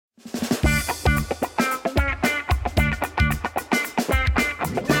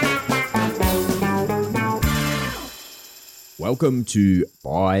Welcome to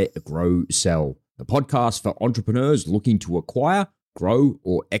Buy, Grow, Sell, the podcast for entrepreneurs looking to acquire, grow,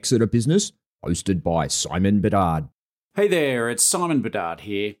 or exit a business, hosted by Simon Bedard. Hey there, it's Simon Bedard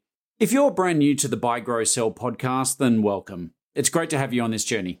here. If you're brand new to the Buy, Grow, Sell podcast, then welcome. It's great to have you on this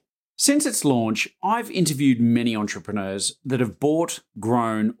journey. Since its launch, I've interviewed many entrepreneurs that have bought,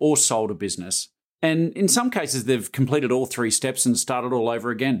 grown, or sold a business. And in some cases, they've completed all three steps and started all over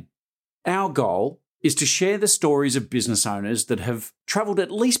again. Our goal is to share the stories of business owners that have traveled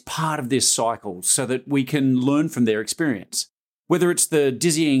at least part of this cycle so that we can learn from their experience. Whether it's the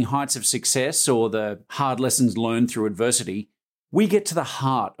dizzying heights of success or the hard lessons learned through adversity, we get to the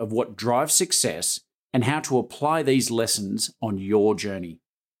heart of what drives success and how to apply these lessons on your journey.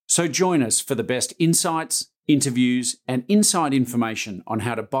 So join us for the best insights, interviews, and inside information on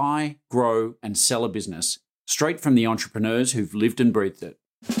how to buy, grow, and sell a business, straight from the entrepreneurs who've lived and breathed it.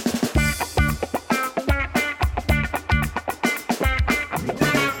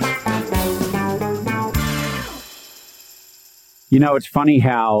 You know, it's funny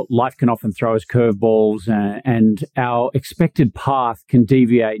how life can often throw us curveballs and our expected path can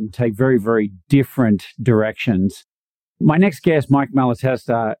deviate and take very, very different directions. My next guest, Mike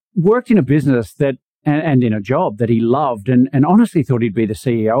Malatesta, worked in a business that and in a job that he loved and honestly thought he'd be the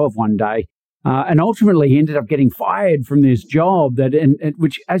CEO of one day. And ultimately, he ended up getting fired from this job,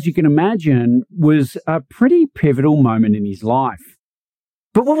 which, as you can imagine, was a pretty pivotal moment in his life.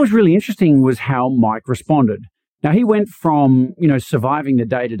 But what was really interesting was how Mike responded. Now, he went from, surviving the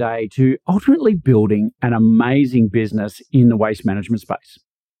day-to-day to ultimately building an amazing business in the waste management space.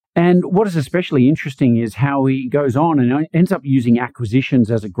 And what is especially interesting is how he goes on and ends up using acquisitions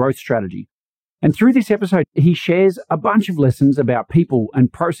as a growth strategy. And through this episode, he shares a bunch of lessons about people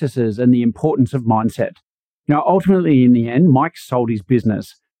and processes and the importance of mindset. Ultimately, in the end, Mike sold his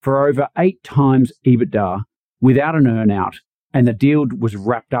business for over 8 times EBITDA without an earnout, and the deal was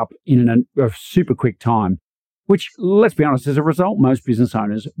wrapped up in a super quick time, which, let's be honest, as a result, most business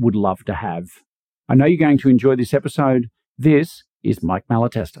owners would love to have. I know you're going to enjoy this episode. This is Mike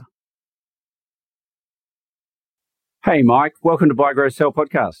Malatesta. Hey, Mike. Welcome to Buy, Grow, Sell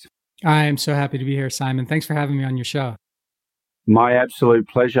podcast. I am so happy to be here, Simon. Thanks for having me on your show. My absolute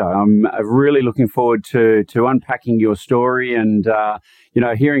pleasure. I'm really looking forward to unpacking your story and,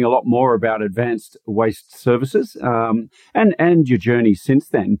 hearing a lot more about advanced waste services and your journey since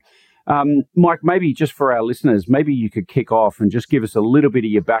then. Mike, maybe just for our listeners, maybe you could kick off and just give us a little bit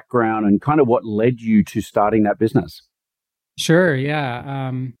of your background and kind of what led you to starting that business. Sure,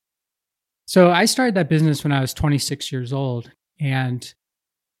 yeah. So I started that business when I was 26 years old, and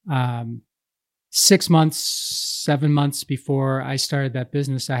 7 months before I started that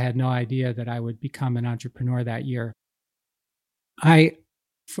business, I had no idea that I would become an entrepreneur that year.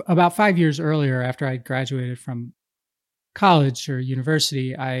 About 5 years earlier, after I graduated from college or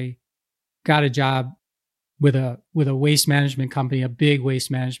university, I got a job with a waste management company, a big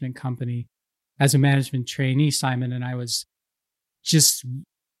waste management company, as a management trainee, Simon. And I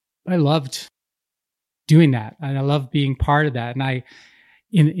loved doing that. And I loved being part of that. And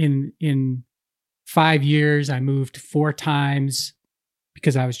in 5 years, I moved 4 times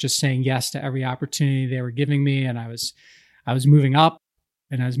because I was just saying yes to every opportunity they were giving me. And I was moving up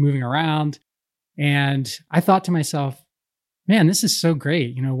and I was moving around. And I thought to myself, man, this is so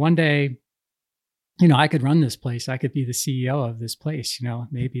great. One day, I could run this place. I could be the CEO of this place.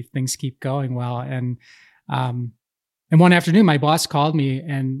 Maybe things keep going well. And one afternoon, my boss called me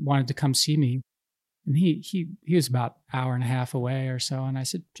and wanted to come see me. And he was about an hour and a half away or so. And I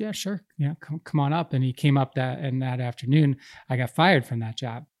said, yeah, sure. Yeah, come on up. And he came up that afternoon. I got fired from that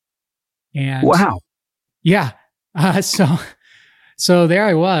job. And wow. Yeah. So there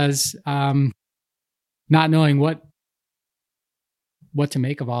I was, not knowing what to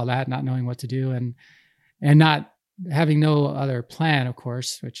make of all that, not knowing what to do, and not having no other plan, of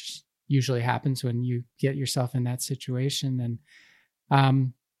course, which usually happens when you get yourself in that situation.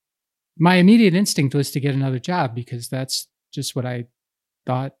 And my immediate instinct was to get another job because that's just what I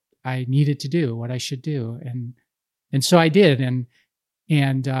thought I needed to do, what I should do, and so I did. And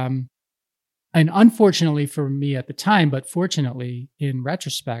unfortunately for me at the time, but fortunately in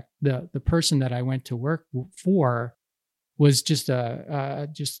retrospect, the person that I went to work for was just a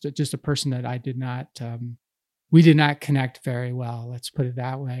person that I did not, we did not connect very well. Let's put it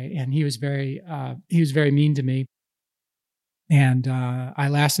that way. And he was very mean to me. And I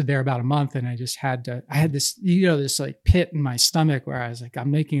lasted there about a month, and I had this, this like pit in my stomach where I was like,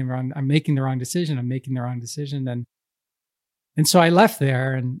 I'm making the wrong decision. And so I left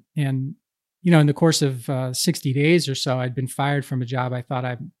there, and in the course of 60 days or so, I'd been fired from a job I thought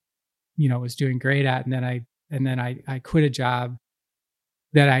I was doing great at. And then I and then I quit a job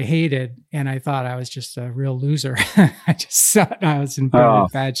that I hated, and I thought I was just a real loser. I just thought I was in very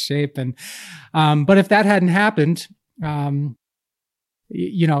bad shape. And, but if that hadn't happened, like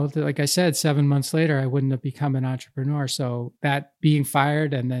I said, 7 months later, I wouldn't have become an entrepreneur. So that being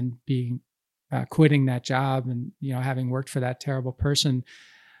fired and then quitting that job and, having worked for that terrible person,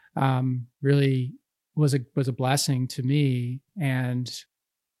 really was a blessing to me. And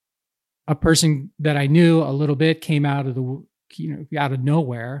a person that I knew a little bit came out of out of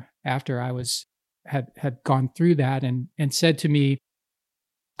nowhere after I had gone through that and said to me,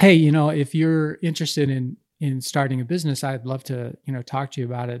 "Hey, if you're interested in starting a business, I'd love to, talk to you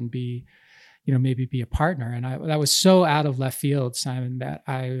about it and be, maybe be a partner." And that was so out of left field, Simon, that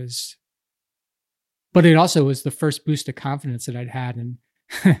but it also was the first boost of confidence that I'd had in,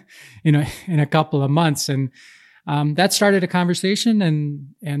 in a couple of months. And that started a conversation,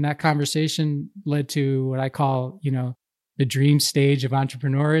 and that conversation led to what I call, the dream stage of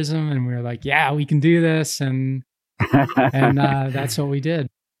entrepreneurism. And we were like, yeah, we can do this. And that's what we did.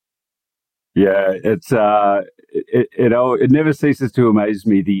 Yeah, it's it never ceases to amaze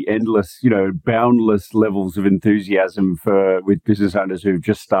me, the endless, boundless levels of enthusiasm with business owners who've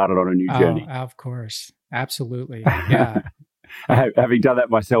just started on a new journey. Of course, absolutely, yeah. Having done that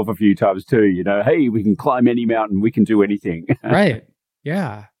myself a few times too, hey, we can climb any mountain, we can do anything. Right?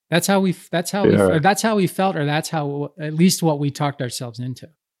 Yeah, that's how we felt, or that's how at least what we talked ourselves into.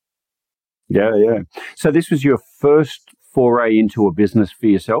 Yeah. So this was your first foray into a business for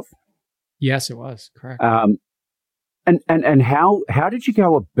yourself? Yes, it was. Correct. And how did you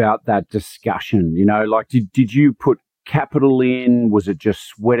go about that discussion? Did you put capital in? Was it just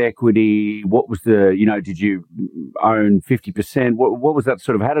sweat equity? What was did you own 50%? What was that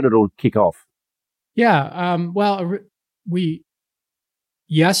sort of, how did it all kick off? Yeah. Well,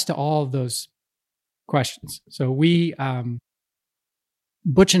 yes to all of those questions. So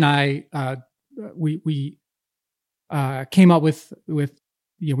Butch and I, we came up with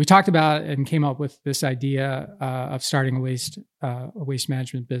we talked about it and came up with this idea of starting a waste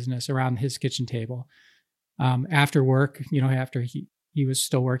management business around his kitchen table. After work, after he was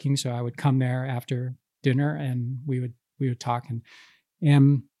still working, so I would come there after dinner and we would talk, and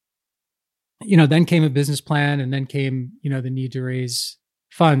then came a business plan, and then came the need to raise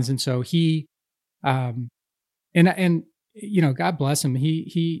funds. And so he God bless him,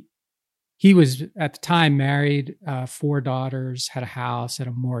 he was at the time married, 4 daughters, had a house, had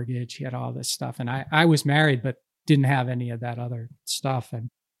a mortgage, he had all this stuff. And I was married, but didn't have any of that other stuff. And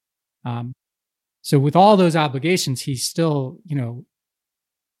so with all those obligations, he still,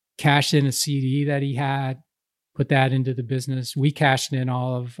 cashed in a CD that he had, put that into the business. We cashed in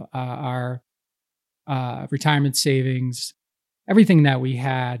all of our retirement savings, everything that we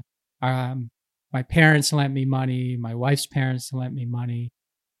had. My parents lent me money. My wife's parents lent me money.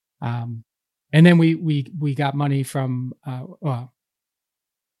 And then we got money from,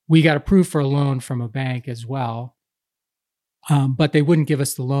 we got approved for a loan from a bank as well. But they wouldn't give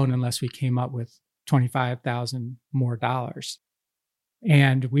us the loan unless we came up with $25,000 more dollars.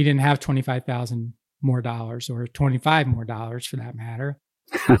 And we didn't have $25,000 more dollars, or $25 more dollars for that matter.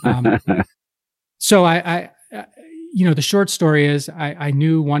 So I the short story is I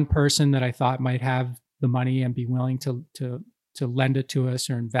knew one person that I thought might have the money and be willing to lend it to us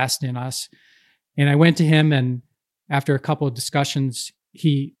or invest in us. And I went to him, and after a couple of discussions,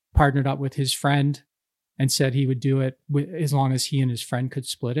 he partnered up with his friend and said he would do it as long as he and his friend could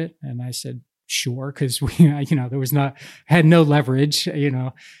split it. And I said, sure, because we, there was had no leverage,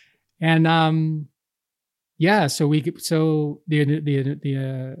 and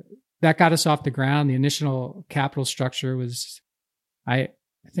that got us off the ground. The initial capital structure was, I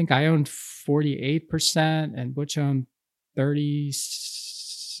think I owned 48% and Butch owned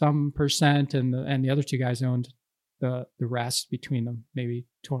 30-some%, and the other two guys owned the rest between them, maybe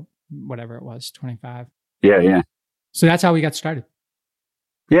whatever it was, 25. Yeah. So that's how we got started.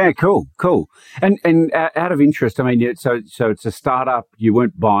 Yeah, cool. And out of interest, I mean, so it's a startup. You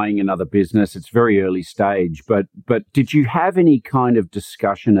weren't buying another business. It's very early stage, but did you have any kind of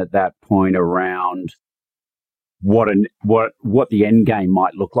discussion at that point around what the end game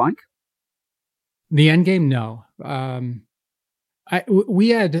might look like? The end game, no. We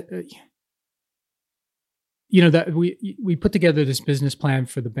had, we put together this business plan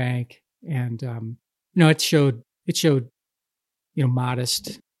for the bank, and it showed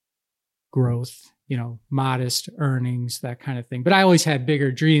modest growth, modest earnings, that kind of thing. But I always had bigger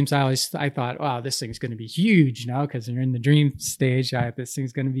dreams. I thought, wow, this thing's going to be huge, because you're in the dream stage. This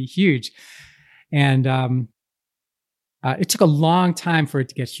thing's going to be huge, and it took a long time for it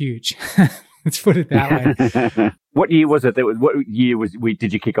to get huge. Let's put it that way. What year was it?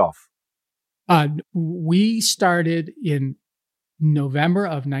 Did you kick off? We started in November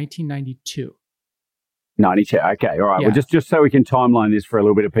of 1992. 92. Okay. All right. Yeah. Well, just so we can timeline this for a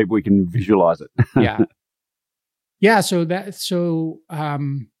little bit of people, we can visualize it. Yeah. Yeah. So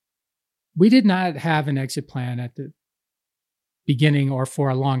we did not have an exit plan at the beginning or for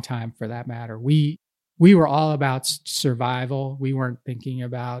a long time for that matter. We were all about survival. We weren't thinking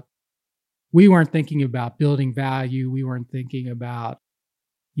about building value. We weren't thinking about,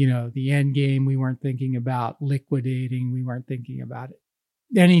 the end game. We weren't thinking about liquidating. We weren't thinking about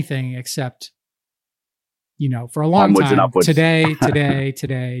anything except, for a long Onwards time. And upwards. Today.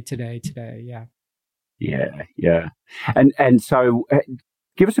 Yeah. Yeah. And so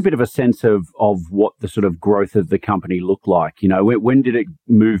give us a bit of a sense of what the sort of growth of the company looked like. When did it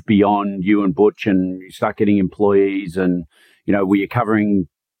move beyond you and Butch and you start getting employees and, were you covering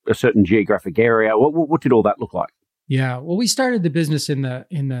a certain geographic area? What did all that look like? Yeah. Well, we started the business in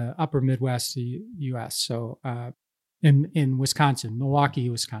the upper Midwest U.S. So in Wisconsin,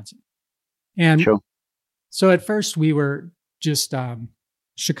 Milwaukee, Wisconsin. And sure. So at first we were just,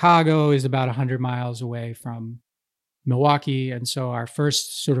 Chicago is about 100 miles away from Milwaukee. And so our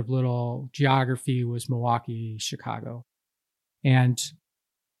first sort of little geography was Milwaukee, Chicago. And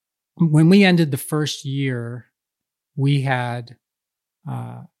when we ended the first year, we had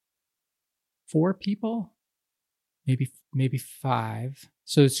 4 people, maybe 5.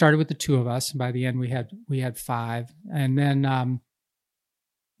 So it started with the 2 of us. And by the end we had 5. And then, and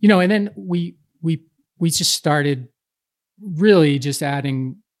then we just started really just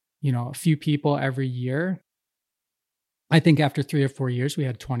adding, a few people every year. I think after 3 or 4 years, we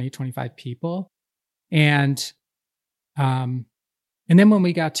had 20, 25 people. And then when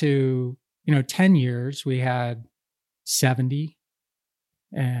we got to, 10 years, we had 70,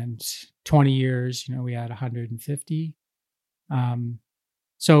 and 20 years, we had 150. But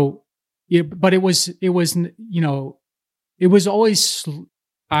it was always,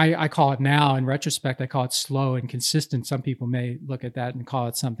 I call it now in retrospect, I call it slow and consistent. Some people may look at that and call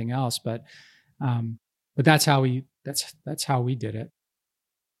it something else, but that's how we did it.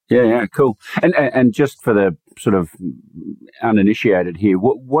 Yeah, cool. And just for the sort of uninitiated here,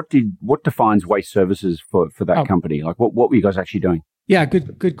 what defines waste services for that company? Like what were you guys actually doing? Yeah,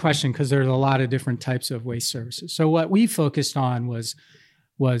 good question, because there's a lot of different types of waste services. So what we focused on was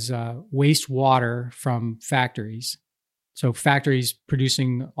wastewater from factories. So factories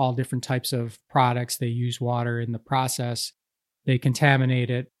producing all different types of products, they use water in the process, they contaminate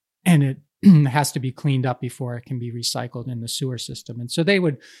it, and it has to be cleaned up before it can be recycled in the sewer system. And so they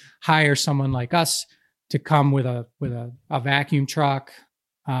would hire someone like us to come with a vacuum truck,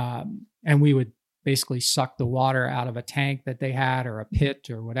 and we would basically suck the water out of a tank that they had or a pit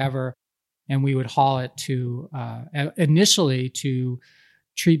or whatever, and we would haul it to initially to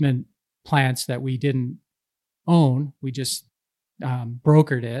treatment plants that we didn't own. We just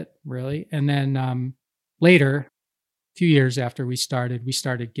brokered it, really. And then later, a few years after we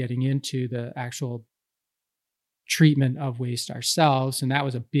started getting into the actual treatment of waste ourselves. And that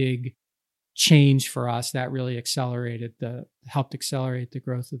was a big change for us. That really helped accelerate the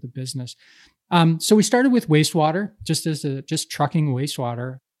growth of the business. So we started with wastewater, just trucking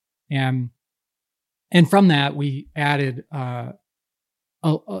wastewater. And from that, we added a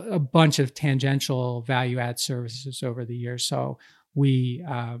bunch of tangential value add services over the years. So we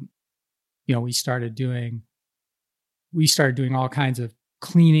started doing all kinds of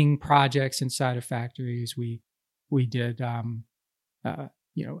cleaning projects inside of factories. We did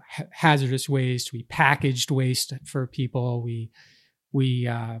hazardous waste. We packaged waste for people. We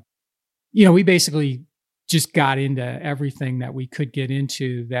basically just got into everything that we could get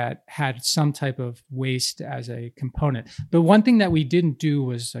into that had some type of waste as a component. The one thing that we didn't do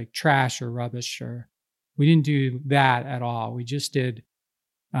was like trash or rubbish, or we didn't do that at all. We just did,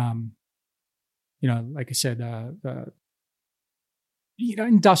 like I said, the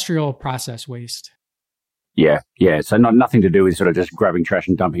industrial process waste. Yeah. So nothing to do with sort of just grabbing trash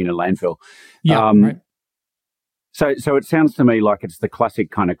and dumping in a landfill. Yeah, right. So it sounds to me like it's the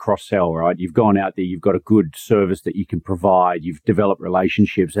classic kind of cross-sell, right? You've gone out there, you've got a good service that you can provide, you've developed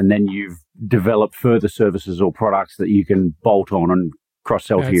relationships, and then you've developed further services or products that you can bolt on and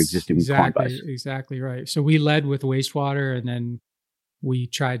cross-sell to your existing client base. Exactly right. So we led with wastewater, and then we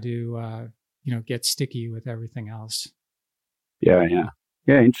tried to, get sticky with everything else. Yeah,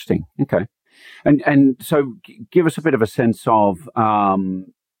 interesting. Okay. And so give us a bit of a sense of, so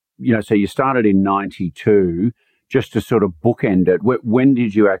you started in 92, just to sort of bookend it. When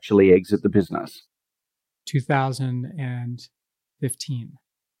did you actually exit the business? 2015.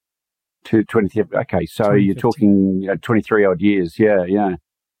 To 20, okay, so you're 2015. talking 23 odd years. Yeah, yeah.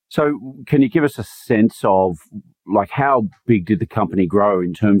 So can you give us a sense of like how big did the company grow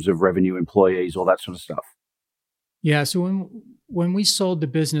in terms of revenue, employees, all that sort of stuff? Yeah. So when we sold the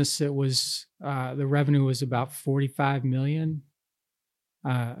business, it was the revenue was about 45 million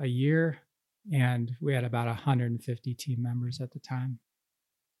a year, and we had about 150 team members at the time.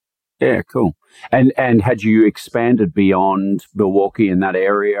 Yeah, cool. And had you expanded beyond Milwaukee in that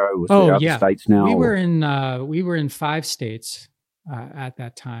area? Was there other states now? We were in 5 states at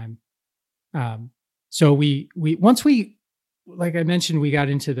that time. So we once we, like I mentioned, we got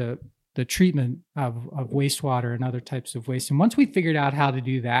into the treatment of wastewater and other types of waste, and once we figured out how to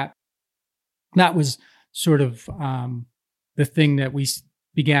do that, that was sort of the thing that we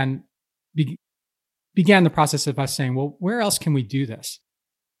began the process of us saying, well, where else can we do this?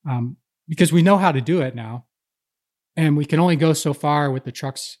 Because we know how to do it now, and we can only go so far with the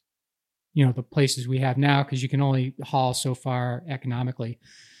trucks, the places we have now, because you can only haul so far economically.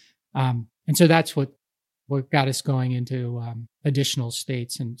 And so that's what got us going into additional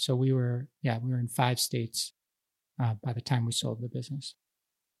states. And so we were in 5 states by the time we sold the business.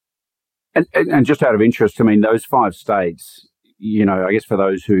 And just out of interest, I mean, those 5 states, I guess for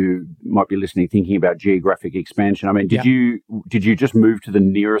those who might be listening, thinking about geographic expansion, I mean, did you just move to the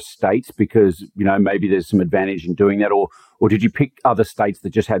nearest states because, maybe there's some advantage in doing that, or did you pick other states that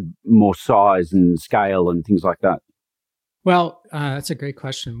just had more size and scale and things like that? Well, that's a great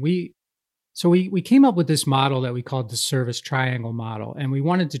question. We came up with this model that we called the service triangle model, and we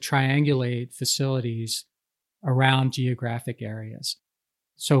wanted to triangulate facilities around geographic areas.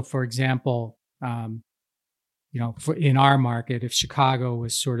 So, for example, in our market, if Chicago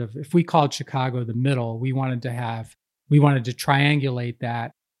was if we called Chicago the middle, we wanted to triangulate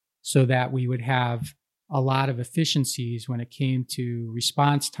that so that we would have a lot of efficiencies when it came to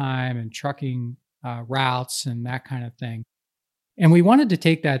response time and trucking routes and that kind of thing. And we wanted to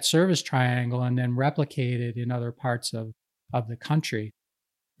take that service triangle and then replicate it in other parts of the country.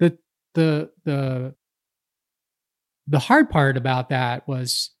 The hard part about that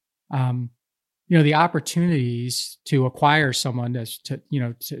was, the opportunities to acquire someone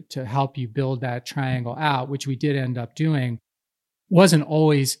to help you build that triangle out, which we did end up doing, wasn't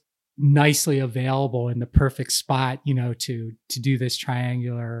always nicely available in the perfect spot, to do this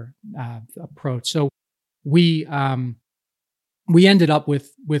triangular approach. So we ended up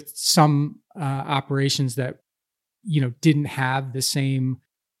with some operations that didn't have the same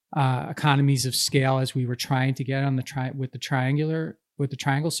economies of scale as we were trying to get on with the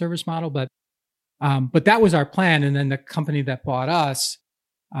triangle service model, but that was our plan. And then the company that bought us,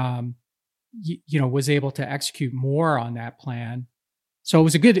 was able to execute more on that plan. So it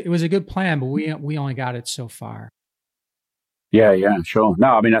was a good plan, but we only got it so far. Yeah, sure. No,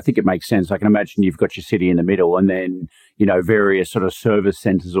 I mean, I think it makes sense. I can imagine you've got your city in the middle and then, various sort of service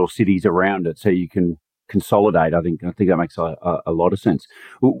centers or cities around it so you can consolidate. I think that makes a lot of sense.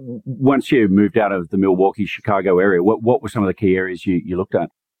 Once you moved out of the Milwaukee, Chicago area, what were some of the key areas you looked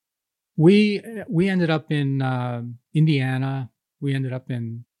at? We ended up in Indiana, we ended up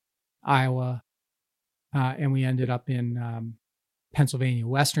in Iowa, and we ended up in Pennsylvania,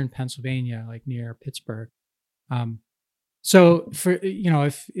 Western Pennsylvania, like near Pittsburgh. So for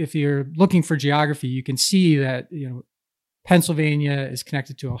if you're looking for geography, you can see that Pennsylvania is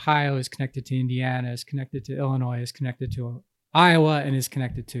connected to Ohio, is connected to Indiana, is connected to Illinois, is connected to Iowa, and is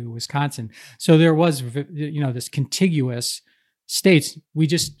connected to Wisconsin. So there was this contiguous states.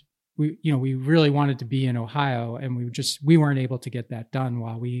 We really wanted to be in Ohio, and we weren't able to get that done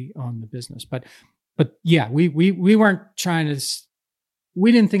while we owned the business. But yeah, we weren't trying to.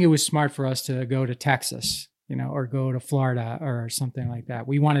 We didn't think it was smart for us to go to Texas, or go to Florida or something like that.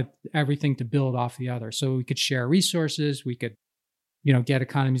 We wanted everything to build off the other, so we could share resources. We could, get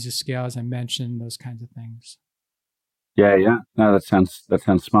economies of scale, as I mentioned, those kinds of things. Yeah. No, that sounds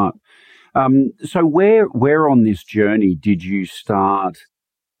smart. So where on this journey did you start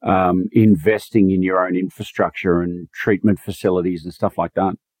investing in your own infrastructure and treatment facilities and stuff like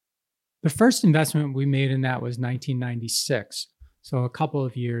that? The first investment we made in that was 1996. So a couple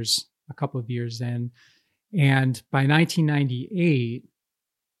of years in. And by 1998,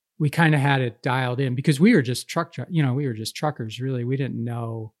 we kind of had it dialed in because we were just truckers, really. We didn't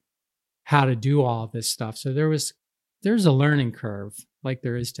know how to do all of this stuff. So there's a learning curve, like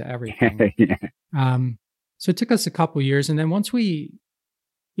there is to everything. Yeah. So it took us a couple of years. And then once in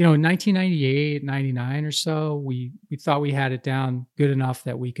 1998, 99 or so, we thought we had it down good enough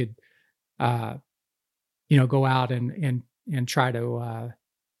that we could, go out and try to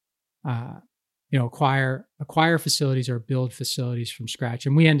acquire facilities or build facilities from scratch.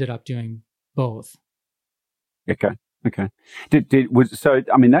 And we ended up doing both. Okay.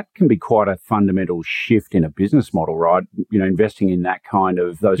 That can be quite a fundamental shift in a business model, right? Investing in kind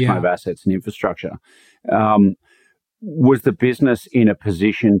of assets and infrastructure. Was the business in a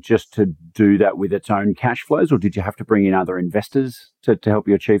position just to do that with its own cash flows, or did you have to bring in other investors to help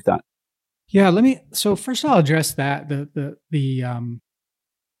you achieve that? Yeah, so first I'll address that, the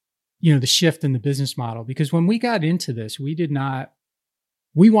shift in the business model, because when we got into this, we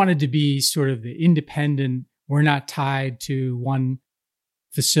wanted to be sort of the independent. We're not tied to one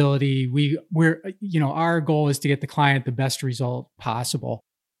facility. We're our goal is to get the client the best result possible.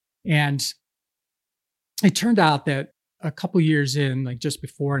 And it turned out that a couple years in, like just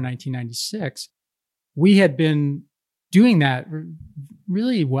before 1996, we had been doing that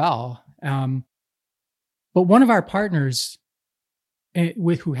really well. But one of our partners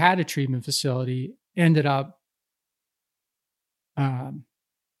who had a treatment facility ended up,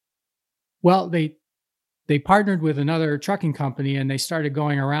 they partnered with another trucking company, and they started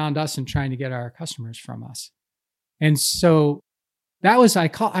going around us and trying to get our customers from us. And so that was, I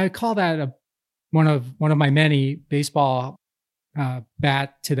call that one of my many baseball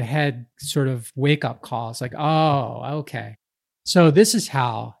bat to the head sort of wake up calls. Like, oh, okay, so this is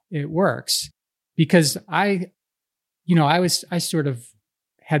how it works. Because I sort of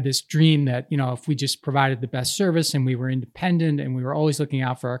had this dream that, if we just provided the best service and we were independent and we were always looking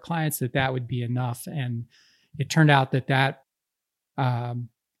out for our clients, that would be enough. And it turned out that it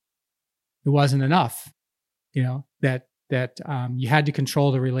wasn't enough, that you had to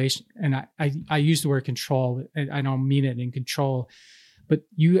control the relation. And I use the word control. I don't mean it in control, but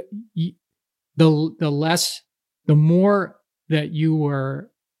the more that you were,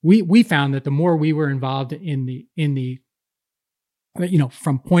 we found that the more we were involved in the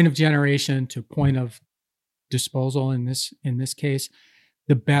from point of generation to point of disposal in this case,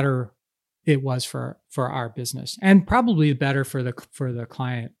 the better it was for our business, and probably better for the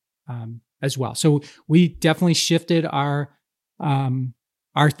client as well. So we definitely shifted our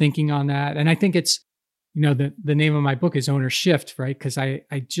thinking on that. And I think it's, the name of my book is Owner Shift, right? Because I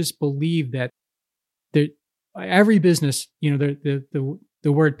just believe that every business,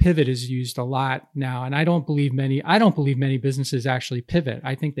 the word pivot is used a lot now, and I don't believe many businesses actually pivot.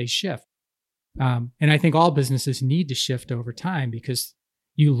 I think they shift. And I think all businesses need to shift over time, because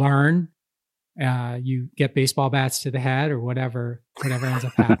you learn, you get baseball bats to the head or whatever ends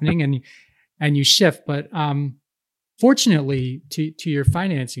up happening, and you shift. But fortunately, to your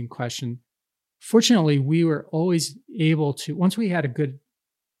financing question, fortunately, we were always able to, once we had a good,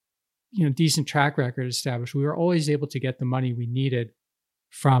 decent track record established, we were always able to get the money we needed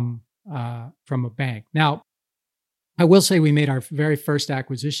from a bank. Now, I will say we made our very first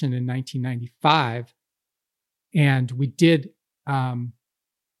acquisition in 1995, and we did.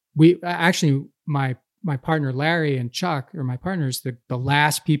 My partner Larry and Chuck, or my partners, the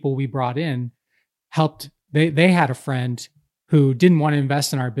last people we brought in, helped. They had a friend who didn't want to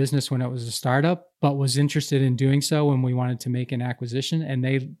invest in our business when it was a startup, but was interested in doing so when we wanted to make an acquisition. And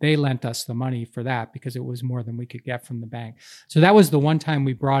they lent us the money for that, because it was more than we could get from the bank. So that was the one time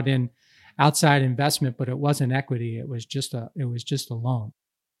we brought in outside investment, but it wasn't equity. It was just a loan.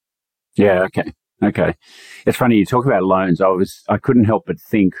 Yeah. Okay. It's funny you talk about loans. I couldn't help but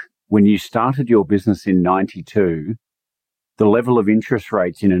think, when you started your business in 92, the level of interest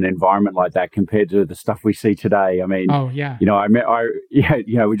rates in an environment like that compared to the stuff we see today. I mean, oh yeah,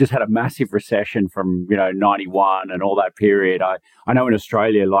 we just had a massive recession from 91 and all that period. I know in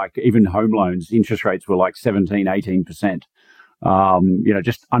Australia, like even home loans, interest rates were like 17, 18%.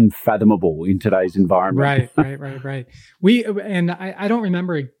 Just unfathomable in today's environment. Right. I don't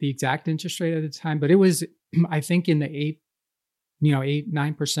remember the exact interest rate at the time, but it was, I think, in the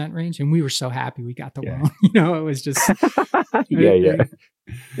 8-9% range, and we were so happy we got the loan. It was just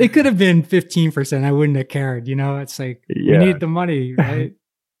It could have been 15%. I wouldn't have cared. It's like, we need the money, right?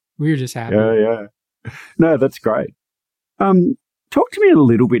 We were just happy. Yeah. No, that's great. Talk to me a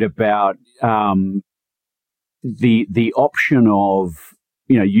little bit about the option of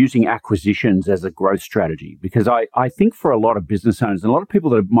using acquisitions as a growth strategy, because I think for a lot of business owners and a lot of people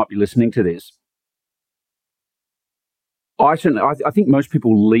that might be listening to this, I think most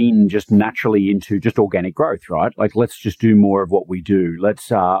people lean just naturally into just organic growth, right? Like, let's just do more of what we do.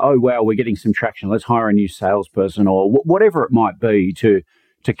 Let's, we're getting some traction. Let's hire a new salesperson, or whatever it might be to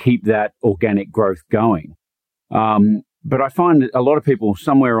keep that organic growth going. But I find that a lot of people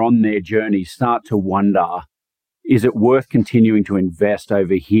somewhere on their journey start to wonder, is it worth continuing to invest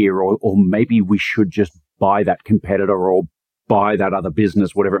over here? Or maybe we should just buy that competitor or buy that other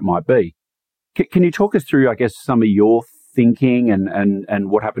business, whatever it might be. Can you talk us through, I guess, some of your thinking and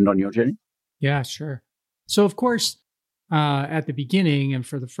what happened on your journey? Yeah, sure. So, of course, at the beginning and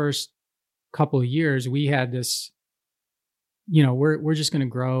for the first couple of years, we had this, we're just going to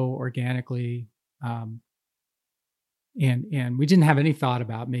grow organically. And we didn't have any thought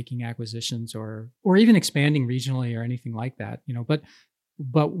about making acquisitions or even expanding regionally or anything like that,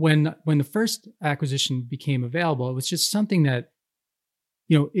 but when the first acquisition became available, it was just something that,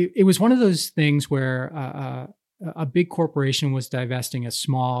 it was one of those things where a big corporation was divesting a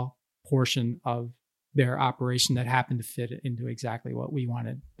small portion of their operation that happened to fit into exactly what we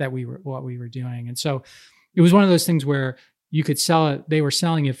wanted, what we were doing. And so it was one of those things where you could sell it. They were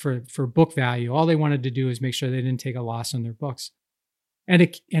selling it for book value. All they wanted to do is make sure they didn't take a loss on their books. And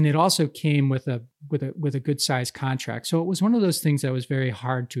it also came with a good sized contract. So it was one of those things that was very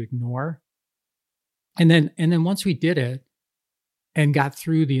hard to ignore. And then once we did it and got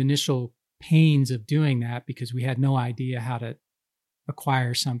through the initial pains of doing that, because we had no idea how to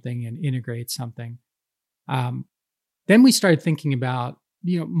acquire something and integrate something, then we started thinking about,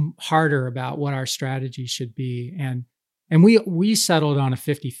 harder about what our strategy should be. And we settled on a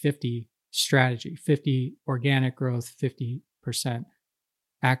 50-50 strategy, 50 organic growth, 50%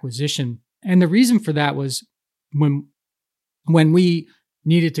 acquisition. And the reason for that was when we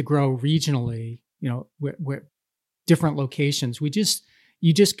needed to grow regionally, with different locations,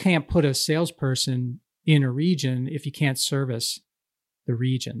 you just can't put a salesperson in a region if you can't service the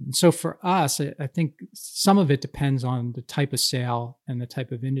region. And so for us, I think some of it depends on the type of sale and the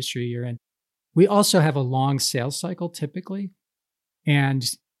type of industry you're in. We also have a long sales cycle typically. And,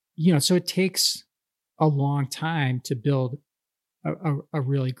 so it takes a long time to build a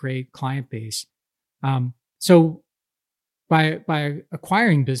really great client base. So by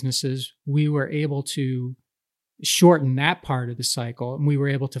acquiring businesses, we were able to shorten that part of the cycle, and we were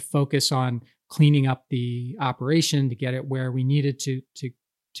able to focus on cleaning up the operation to get it where we needed to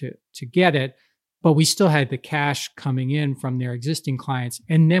get it. But we still had the cash coming in from their existing clients.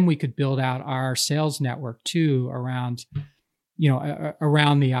 And then we could build out our sales network too around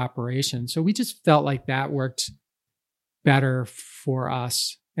the operation. So we just felt like that worked better for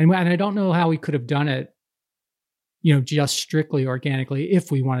us. And I don't know how we could have done it, just strictly organically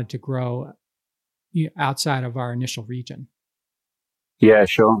if we wanted to grow outside of our initial region. Yeah,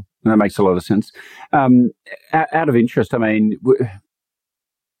 sure. That makes a lot of sense. Out of interest, I mean,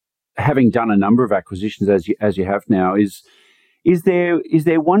 having done a number of acquisitions as you have now, is there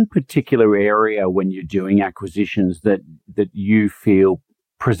one particular area when you're doing acquisitions that you feel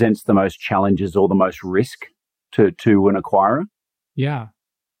presents the most challenges or the most risk to an acquirer? Yeah.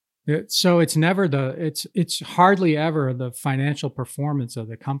 So it's never it's hardly ever the financial performance of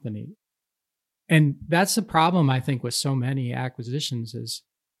the company. And that's the problem, I think, with so many acquisitions is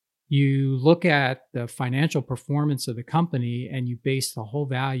you look at the financial performance of the company and you base the whole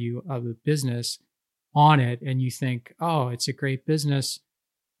value of the business on it. And you think, oh, it's a great business,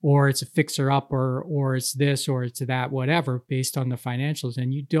 or it's a fixer upper, or it's this, or it's that, whatever, based on the financials.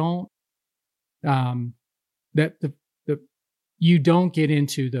 And you don't, you don't get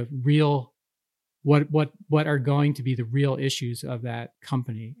into the real, what are going to be the real issues of that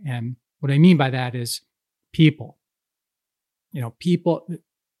company. And what I mean by that is people. People,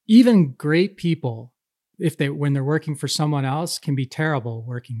 even great people, when they're working for someone else, can be terrible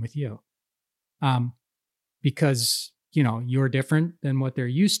working with you, because you're different than what they're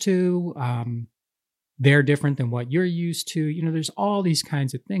used to. They're different than what you're used to. There's all these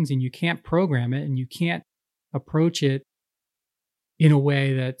kinds of things, and you can't program it, and you can't approach it in a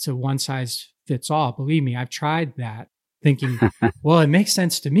way that's a one size fits all. Believe me, I've tried that, thinking, well, it makes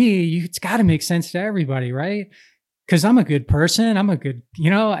sense to me. It's got to make sense to everybody, right? Because I'm a good person. I'm a good,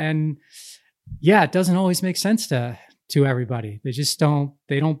 and yeah, it doesn't always make sense to everybody. They just don't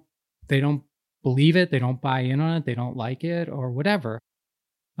believe it. They don't buy in on it. They don't like it or whatever.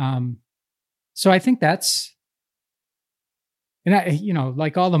 So I think that's, and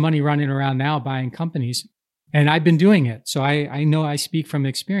like all the money running around now buying companies, and I've been doing it. So I know I speak from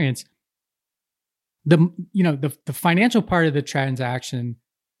experience. The financial part of the transaction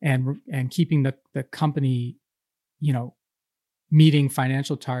and keeping the company, meeting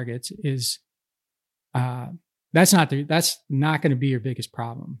financial targets is, that's not going to be your biggest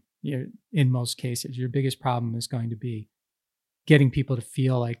problem. In most cases, your biggest problem is going to be getting people to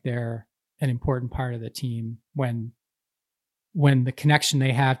feel like they're an important part of the team when the connection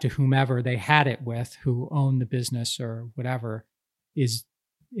they have to whomever they had it with, who owned the business or whatever, is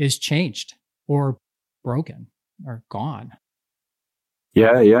changed or broken or gone.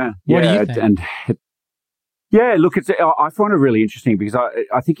 Yeah. What do you think? Yeah, look, I find it really interesting because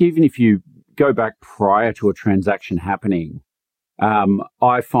I think even if you go back prior to a transaction happening,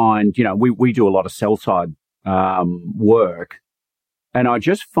 I find, we do a lot of sell side work, and I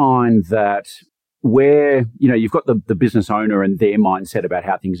just find that where, you've got the business owner and their mindset about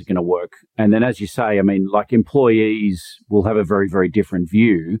how things are going to work. And then, as you say, I mean, like employees will have a very, very different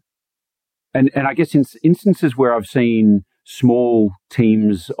view. And I guess in instances where I've seen small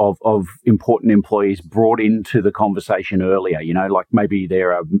teams of important employees brought into the conversation earlier, like maybe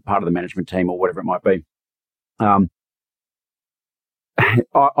they're a part of the management team or whatever it might be.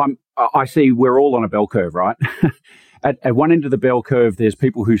 I see we're all on a bell curve, right? At one end of the bell curve, there's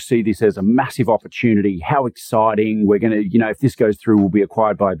people who see this as a massive opportunity. How exciting. We're going to, if this goes through, we'll be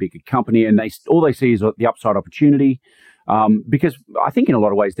acquired by a bigger company. And all they see is the upside opportunity. Because I think in a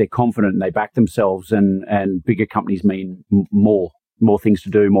lot of ways they're confident and they back themselves, and bigger companies mean more things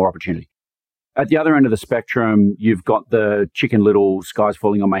to do, more opportunity. At the other end of the spectrum, you've got the Chicken Little, sky's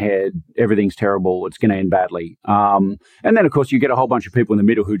falling on my head, everything's terrible, it's going to end badly. And then, of course, you get a whole bunch of people in the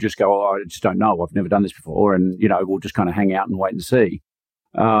middle who just go, I just don't know, I've never done this before, and, we'll just kind of hang out and wait and see.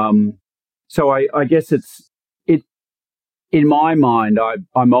 So I guess it in my mind,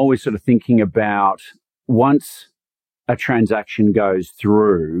 I'm always sort of thinking about, once a transaction goes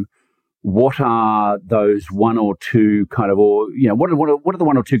through, what are those one or two kind of, what are the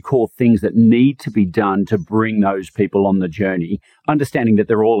one or two core things that need to be done to bring those people on the journey, understanding that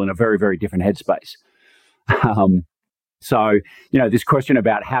they're all in a very, very different headspace. So, this question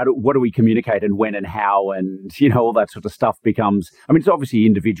about what do we communicate and when and how, and, all that sort of stuff becomes, I mean, it's obviously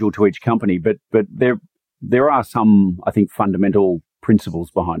individual to each company, but there are some, I think, fundamental principles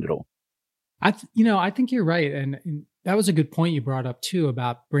behind it all. I think you're right. And that was a good point you brought up too,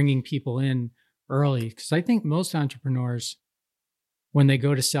 about bringing people in early. Because I think most entrepreneurs, when they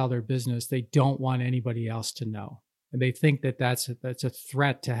go to sell their business, they don't want anybody else to know. And they think that that's a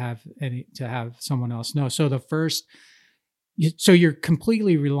threat to have someone else know. So you're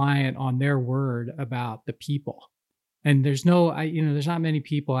completely reliant on their word about the people. And there's not many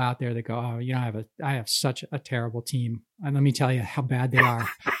people out there that go, oh, I have such a terrible team. And let me tell you how bad they are.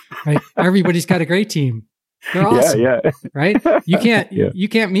 Right? Everybody's got a great team. They're awesome. Yeah. Right? You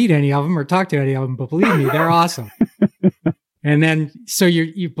can't meet any of them or talk to any of them, but believe me, they're awesome. And then, so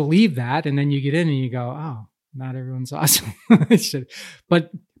you believe that, and then you get in and you go, oh, not everyone's awesome. But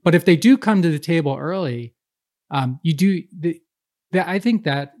if they do come to the table early, I think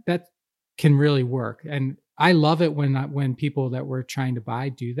that can really work. And I love it when people that we're trying to buy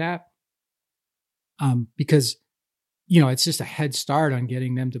do that, because it's just a head start on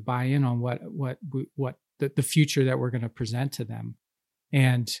getting them to buy in on what the future that we're going to present to them,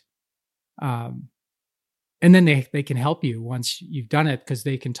 and then they can help you once you've done it, because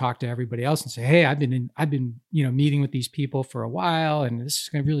they can talk to everybody else and say, hey, I've been meeting with these people for a while, and this is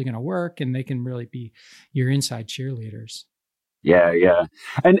really going to work, and they can really be your inside cheerleaders. Yeah.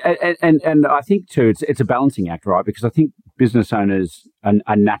 And I think too, it's a balancing act, right? Because I think business owners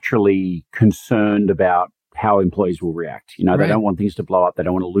are naturally concerned about how employees will react. Right. They don't want things to blow up. They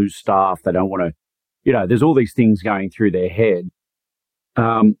don't want to lose staff. They don't want to, there's all these things going through their head.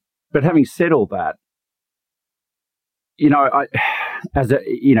 But having said all that,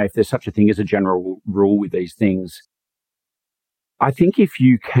 if there's such a thing as a general rule with these things, I think if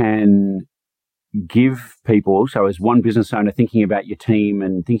you can give people, so as one business owner thinking about your team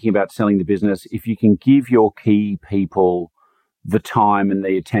and thinking about selling the business, if you can give your key people the time and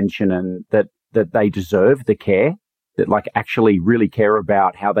the attention and that they deserve, the care, that like actually really care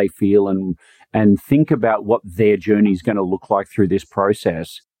about how they feel and think about what their journey is going to look like through this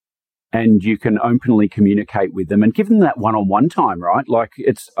process, and you can openly communicate with them and give them that one-on-one time, right? Like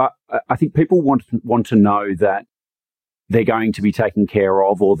I think people want to know that they're going to be taken care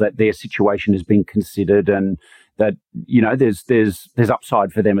of, or that their situation has been considered, and that, there's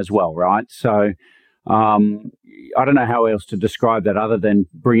upside for them as well, right? So I don't know how else to describe that other than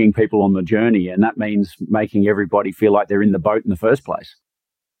bringing people on the journey, and that means making everybody feel like they're in the boat in the first place.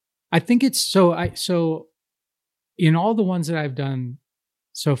 I think it's so in all the ones that I've done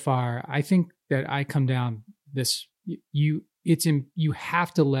so far, I think that I come down this, you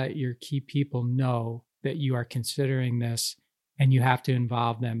have to let your key people know that you are considering this, and you have to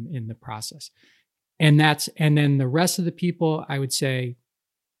involve them in the process. And then the rest of the people, I would say,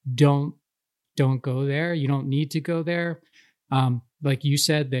 don't go there. You don't need to go there. Like you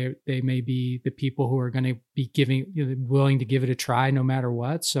said, they may be the people who are going to be willing to give it a try no matter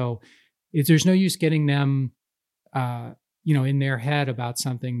what. So there's no use getting them, in their head about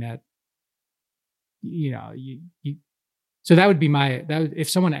something that, so that would be if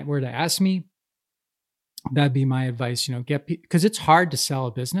someone were to ask me, that'd be my advice, because it's hard to sell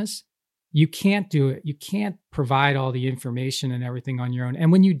a business. you can't do it. You can't provide all the information and everything on your own.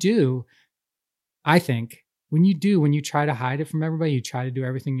 And when you do, I think when you try to hide it from everybody, you try to do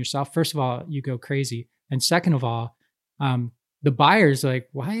everything yourself. First of all, you go crazy. And second of all, the buyer's like,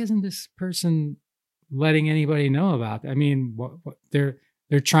 why isn't this person letting anybody know about it? I mean, what they're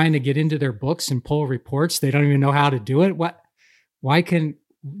trying to get into their books and pull reports. They don't even know how to do it. Why can,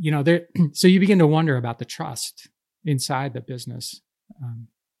 so you begin to wonder about the trust inside the business.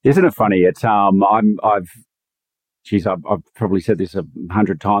 Isn't it funny? It's, I've probably said this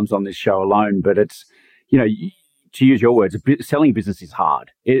 100 times on this show alone, but it's, to use your words, selling a business is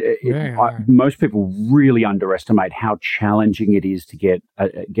hard. Very hard. Most people really underestimate how challenging it is to get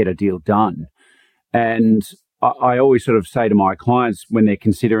a deal done. And I always sort of say to my clients when they're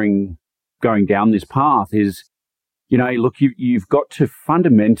considering going down this path is, look, you've got to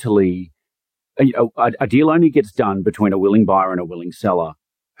fundamentally, a deal only gets done between a willing buyer and a willing seller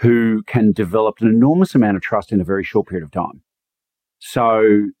who can develop an enormous amount of trust in a very short period of time.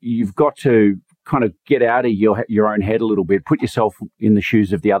 So you've got to kind of get out of your own head a little bit, put yourself in the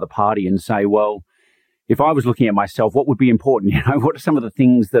shoes of the other party and say, well, if I was looking at myself, what would be important? What are some of the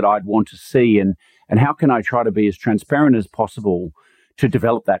things that I'd want to see, and how can I try to be as transparent as possible to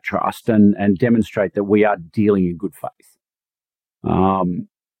develop that trust and demonstrate that we are dealing in good faith. And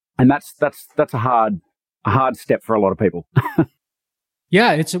that's a hard step for a lot of people.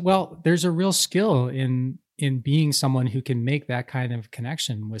 Yeah, there's a real skill in being someone who can make that kind of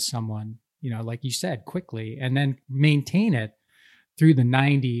connection with someone, like you said, quickly, and then maintain it through the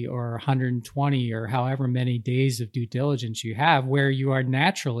 90 or 120 or however many days of due diligence you have, where you are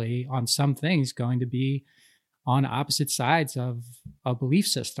naturally on some things going to be on opposite sides of a belief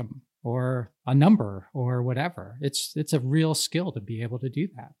system or a number or whatever. It's a real skill to be able to do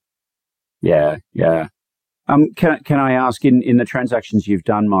that. Yeah. Can I ask, in the transactions you've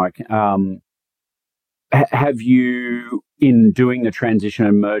done, Mike, have you, in doing the transition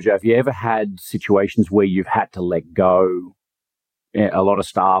and merger, have you ever had situations where you've had to let go a lot of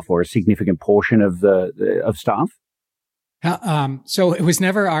staff or a significant portion of staff? So it was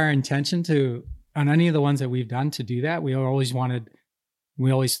never our intention to, on any of the ones that we've done, to do that. We always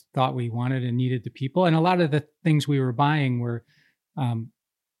thought we wanted and needed the people. And a lot of the things we were buying were,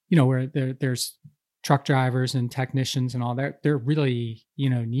 where there's truck drivers and technicians and all that. They're really,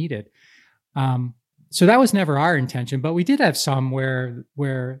 needed. So that was never our intention, but we did have some where,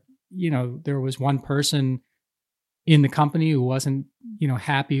 there was one person in the company who wasn't,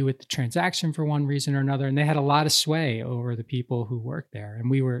 happy with the transaction for one reason or another. And they had a lot of sway over the people who worked there. And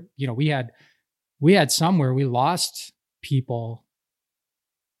we were, we had some where we lost people,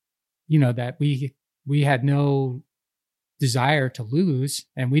 that we had no desire to lose.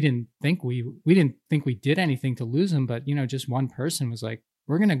 And we didn't think we did anything to lose them. But, just one person was like,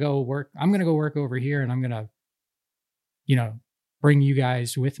 we're going to go work. I'm going to go work over here and I'm going to, bring you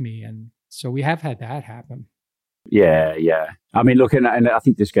guys with me. And so we have had that happen. Yeah. I mean, look, and I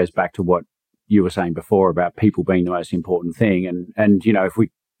think this goes back to what you were saying before about people being the most important thing. And if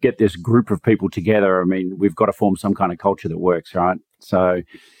we get this group of people together, I mean, we've got to form some kind of culture that works, right? So,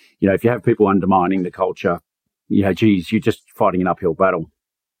 if you have people undermining the culture, you're just fighting an uphill battle.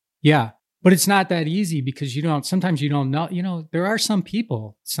 Yeah. But it's not that easy because sometimes you don't know, there are some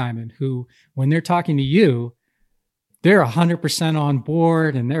people, Simon, who, when they're talking to you, they're 100% on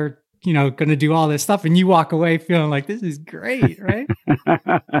board and they're, going to do all this stuff. And you walk away feeling like, this is great, right?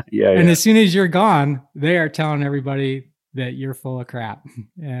 Yeah. And as soon as you're gone, they are telling everybody that you're full of crap.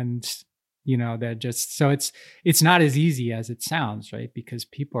 And, they're just, so it's not as easy as it sounds, right? Because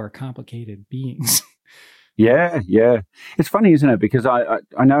people are complicated beings. Yeah. It's funny, isn't it? Because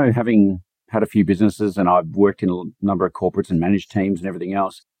I know, having had a few businesses and I've worked in a number of corporates and managed teams and everything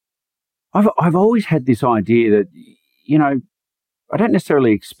else, I've always had this idea that, I don't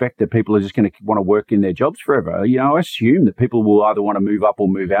necessarily expect that people are just going to want to work in their jobs forever. I assume that people will either want to move up or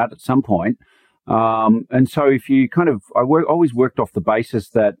move out at some point. And so if you always worked off the basis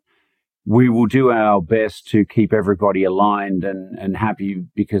that we will do our best to keep everybody aligned and happy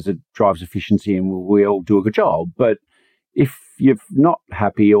because it drives efficiency and we all do a good job. But if you're not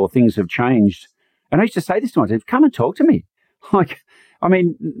happy or things have changed, and I used to say this to myself, come and talk to me.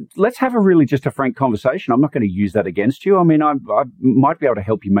 Let's have just a frank conversation. I'm not going to use that against you. I might be able to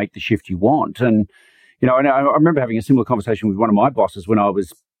help you make the shift you want. And, and I remember having a similar conversation with one of my bosses when I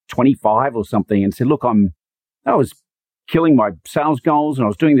was 25 or something and said, look, I was killing my sales goals and I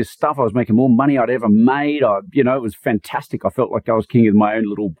was doing this stuff. I was making more money I'd ever made. It was fantastic. I felt like I was king of my own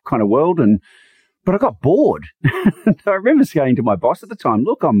little kind of world. But I got bored. I remember saying to my boss at the time,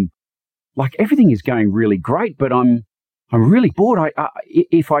 look, everything is going really great, but I'm I'm really bored.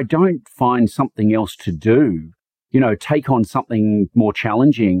 If I don't find something else to do, take on something more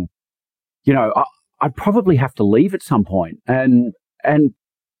challenging, I'd probably have to leave at some point. And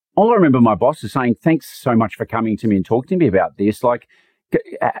all I remember my boss is saying, thanks so much for coming to me and talking to me about this. Like,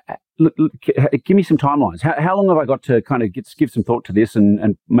 look, give me some timelines. How long have I got to kind of give some thought to this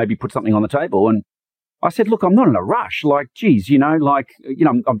and maybe put something on the table? And I said, look, I'm not in a rush. Like, geez,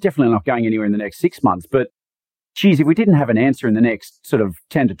 I'm definitely not going anywhere in the next 6 months. But, geez, if we didn't have an answer in the next sort of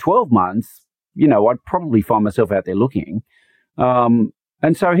 10 to 12 months, I'd probably find myself out there looking. And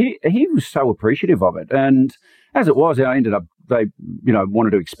so he was so appreciative of it. And as it was, they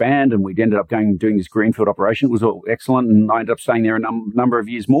wanted to expand, and we ended up doing this greenfield operation. It was all excellent, and I ended up staying there a number of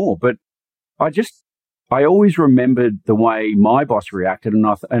years more. But I always remembered the way my boss reacted, and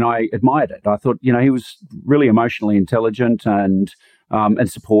I admired it. I thought, he was really emotionally intelligent and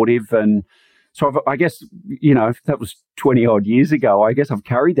supportive. And so I guess, if that was 20 odd years ago, I guess I've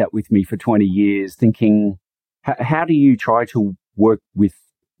carried that with me for 20 years, thinking, how do you try to work with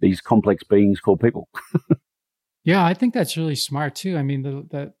these complex beings called people? Yeah, I think that's really smart too. I mean,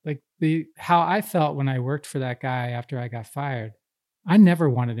 how I felt when I worked for that guy after I got fired, I never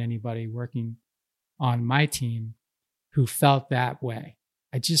wanted anybody working on my team who felt that way.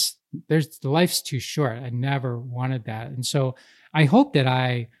 The life's too short. I never wanted that. And so I hope that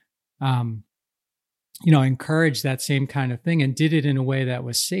I, encouraged that same kind of thing and did it in a way that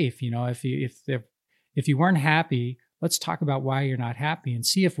was safe. If you weren't happy, let's talk about why you're not happy and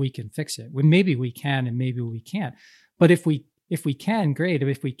see if we can fix it. Maybe we can, and maybe we can't. But if we can, great.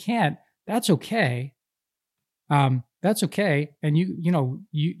 If we can't, that's okay. That's okay. And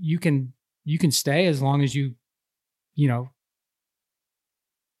you can stay as long as you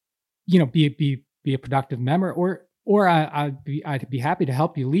be a productive member, or I'd be happy to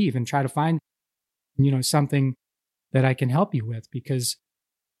help you leave and try to find something that I can help you with, because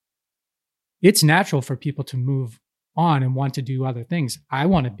it's natural for people to move on and want to do other things. I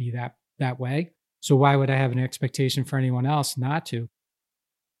want to be that way. So why would I have an expectation for anyone else not to?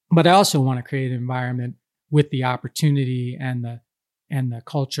 But I also want to create an environment with the opportunity and the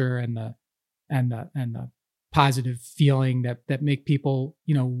culture and the positive feeling that make people,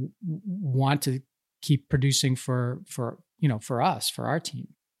 want to keep producing for us, for our team.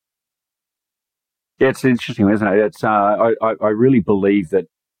 Yeah, it's interesting, isn't it? It's I really believe that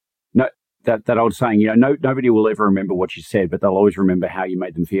that old saying, nobody will ever remember what you said, but they'll always remember how you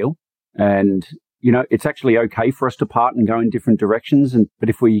made them feel. And, it's actually okay for us to part and go in different directions. But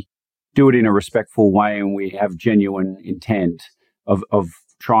if we do it in a respectful way and we have genuine intent of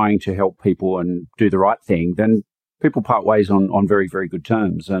trying to help people and do the right thing, then people part ways on very, very good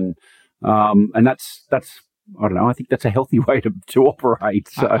terms. And that's I don't know. I think that's a healthy way to operate.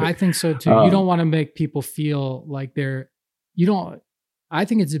 So I think so too. You don't want to make people feel like I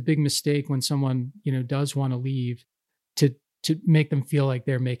think it's a big mistake when someone, does want to leave to make them feel like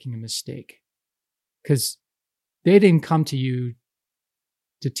they're making a mistake, because they didn't come to you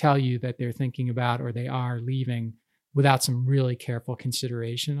to tell you that they're thinking about or they are leaving without some really careful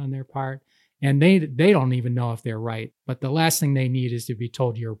consideration on their part. And they don't even know if they're right. But the last thing they need is to be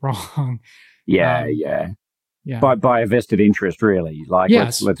told you're wrong. Yeah. By a vested interest, really. Like,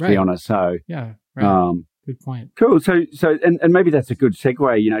 yes, let's right. be honest. So yeah, right. Good point. Cool. So, and maybe that's a good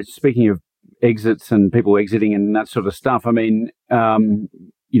segue. Speaking of exits and people exiting and that sort of stuff. I mean,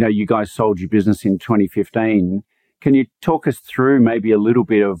 you guys sold your business in 2015. Can you talk us through maybe a little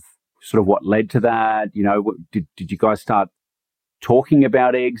bit of sort of what led to that? Did you guys start talking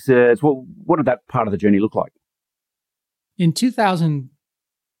about exits? What did that part of the journey look like? In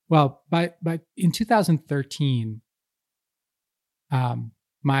 2013,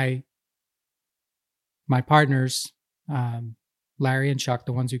 my partners, Larry and Chuck,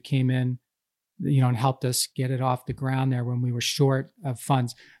 the ones who came in, and helped us get it off the ground there when we were short of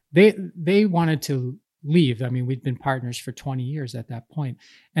funds, they wanted to leave. I mean, we'd been partners for 20 years at that point,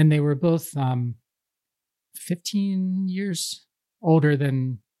 and they were both 15 years older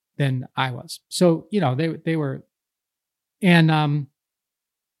than I was. So, they were, and I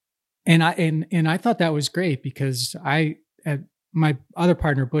thought that was great because my other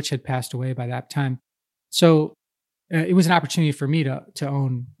partner, Butch, had passed away by that time. So it was an opportunity for me to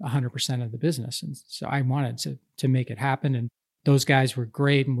own 100% of the business. And so I wanted to make it happen. And those guys were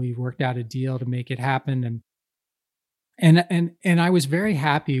great. And we worked out a deal to make it happen. And I was very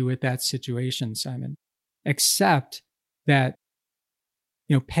happy with that situation, Simon, except that,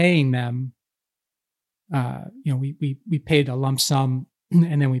 paying them, we paid a lump sum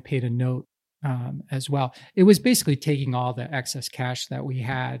and then we paid a note as well. It was basically taking all the excess cash that we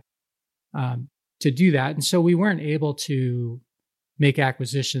had do that. And so we weren't able to make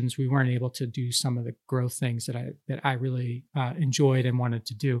acquisitions. We weren't able to do some of the growth things that I really enjoyed and wanted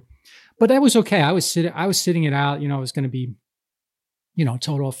to do. But that was okay. I was sitting it out. It was going to be, a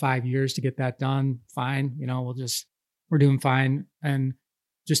total of 5 years to get that done. Fine. We're doing fine, and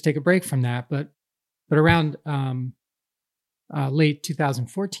just take a break from that. But around late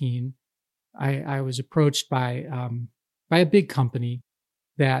 2014, I was approached by a big company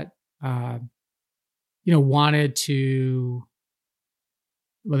that wanted to.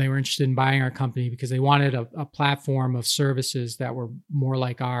 Well, they were interested in buying our company because they wanted a platform of services that were more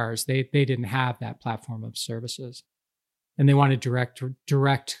like ours. They didn't have that platform of services, and they wanted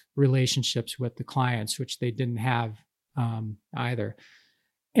direct relationships with the clients, which they didn't have either.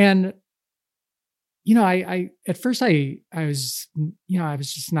 And I at first I was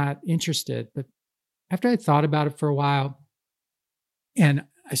just not interested, but after I thought about it for a while, and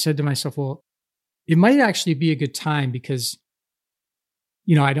I said to myself, well, it might actually be a good time because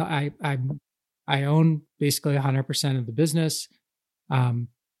I own basically 100% of the business. The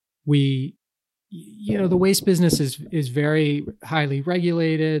waste business is very highly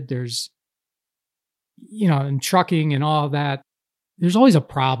regulated. There's, in trucking and all of that, there's always a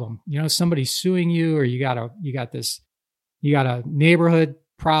problem. Somebody's suing you, or you got a neighborhood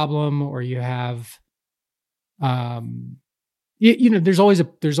problem, or you have, there's always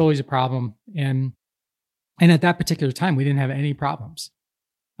a problem. And at that particular time, we didn't have any problems.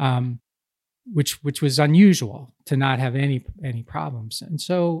 Which was unusual to not have any problems. And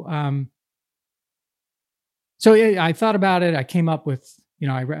so, I thought about it. I came up with,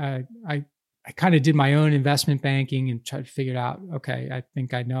 I kind of did my own investment banking and tried to figure it out. Okay, I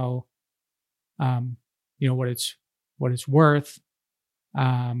think I know, what it's worth,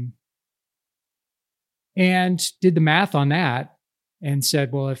 and did the math on that and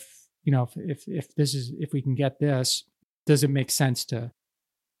said, well, if we can get this, does it make sense to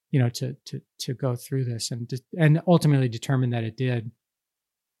go through this, and ultimately determined that it did.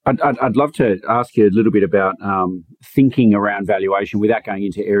 I'd love to ask you a little bit about thinking around valuation without going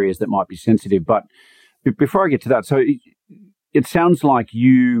into areas that might be sensitive. But before I get to that, so it sounds like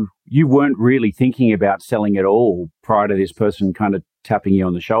you weren't really thinking about selling at all prior to this person kind of tapping you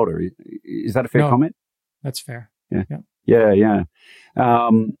on the shoulder. Is that a fair comment? That's fair. Yeah.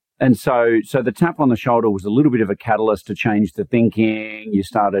 And so the tap on the shoulder was a little bit of a catalyst to change the thinking. You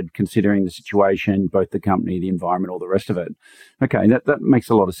started considering the situation, both the company, the environment, all the rest of it. Okay, that makes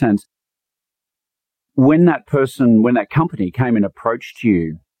a lot of sense. When that company came and approached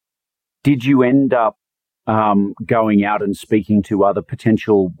you, did you end up going out and speaking to other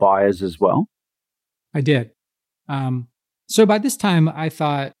potential buyers as well? I did. So by this time, I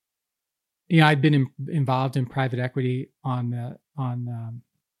thought, I'd been involved in private equity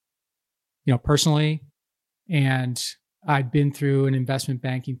personally, and I'd been through an investment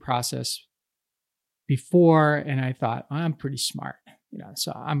banking process before, and I thought, I'm pretty smart,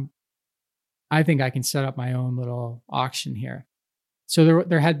 so I think I can set up my own little auction here. So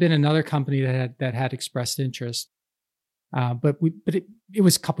there had been another company that had expressed interest, but it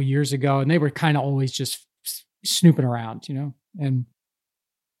was a couple years ago, and they were kind of always just snooping around, and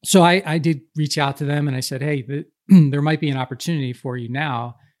so I did reach out to them, and I said, hey, there might be an opportunity for you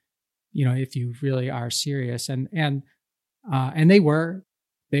now, if you really are serious, and they were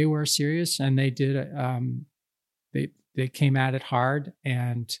serious, and they did, they came at it hard,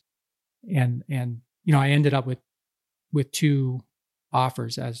 and I ended up with two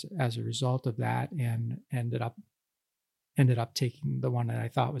offers as a result of that, and ended up taking the one that I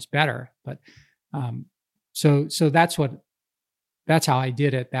thought was better. But so that's how I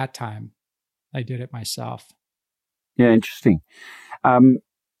did it that time. I did it myself. Yeah, interesting.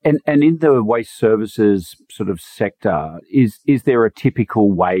 And in the waste services sort of sector, is there a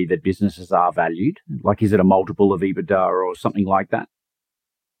typical way that businesses are valued? Like, is it a multiple of EBITDA or something like that?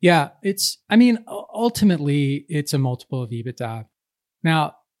 Yeah, ultimately, it's a multiple of EBITDA.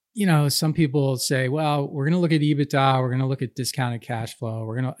 Now, some people say, well, we're going to look at EBITDA, we're going to look at discounted cash flow,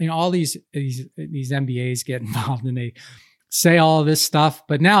 we're going to, all these MBAs get involved and they say all of this stuff.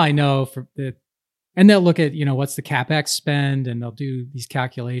 But now I know and they'll look at, what's the CapEx spend, and they'll do these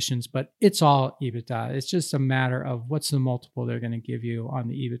calculations, but it's all EBITDA. It's just a matter of what's the multiple they're going to give you on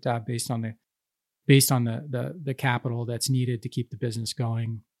the EBITDA based on the capital that's needed to keep the business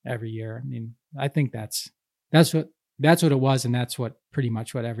going every year. I think that's what it was, and that's what pretty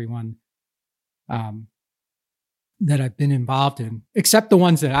much what everyone that I've been involved in, except the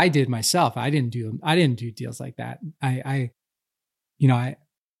ones that I did myself. I didn't do deals like that.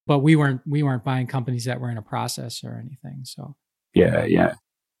 But we weren't buying companies that were in a process or anything. So yeah.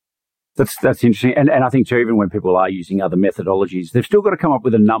 That's interesting. And I think too, even when people are using other methodologies, they've still got to come up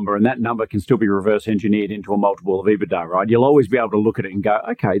with a number, and that number can still be reverse engineered into a multiple of EBITDA, right? You'll always be able to look at it and go,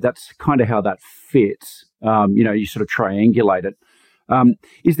 okay, that's kind of how that fits. You sort of triangulate it.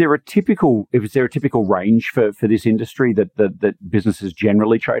 Is there a typical range for this industry that businesses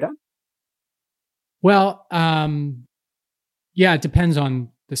generally trade at? Well, yeah, it depends on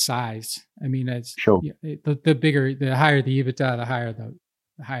the size. I mean, it's sure. The bigger, the higher the EBITDA, the higher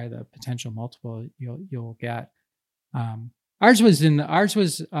the potential multiple you'll get. Ours was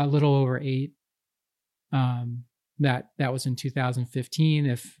a little over 8. That was in 2015.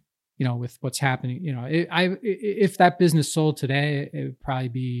 If with what's happening, if that business sold today, it would probably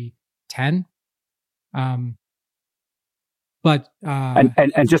be 10. But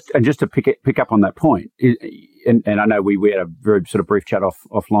just to pick up on that point, and I know we had a very sort of brief chat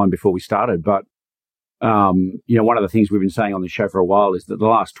offline before we started, but one of the things we've been saying on the show for a while is that the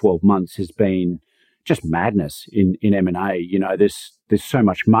last 12 months has been just madness in M&A. There's so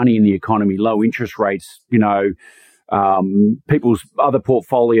much money in the economy, low interest rates. People's other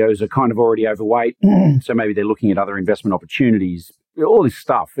portfolios are kind of already overweight, so maybe they're looking at other investment opportunities. All this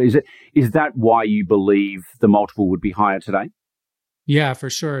stuff. Is that why you believe the multiple would be higher today? Yeah, for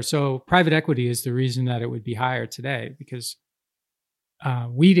sure. So private equity is the reason that it would be higher today, because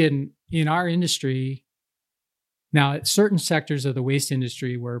we didn't, in our industry. Now, certain sectors of the waste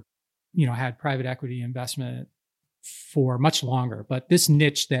industry had private equity investment for much longer, but this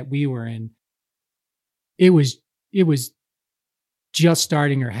niche that we were in, it was just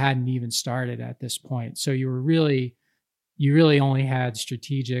starting or hadn't even started at this point. So you really only had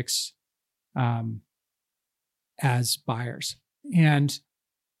strategics as buyers. And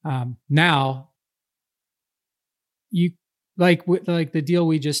now you like the deal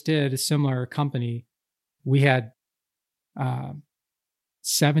we just did, a similar company, we had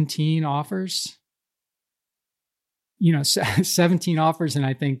 17 offers. 17 offers, and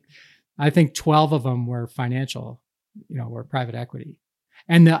I think 12 of them were financial, were private equity.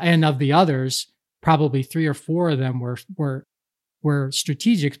 And of the others, probably 3 or 4 of them were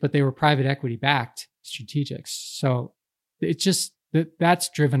strategics, but they were private equity backed strategics. So it's just that's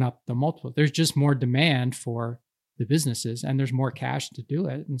driven up the multiple. There's just more demand for the businesses, and there's more cash to do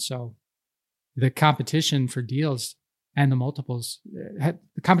it. And so the competition for deals and the multiples, the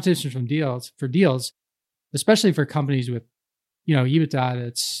competition from deals, especially for companies with, EBITDA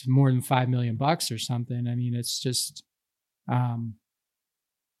that's more than $5 million or something. I mean, it's just,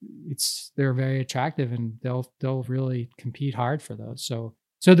 they're very attractive, and they'll really compete hard for those. So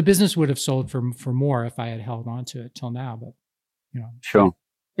the business would have sold for more if I had held on to it till now, but sure.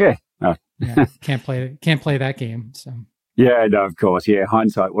 Yeah. No. Yeah, can't play that game. So yeah, no, of course. Yeah.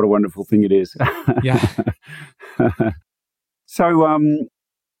 Hindsight, what a wonderful thing it is. Yeah. So,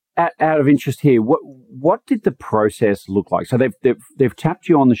 out of interest here, what did the process look like? So they've tapped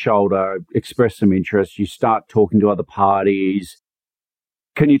you on the shoulder, expressed some interest. You start talking to other parties.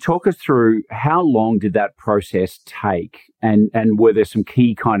 Can you talk us through how long did that process take, and were there some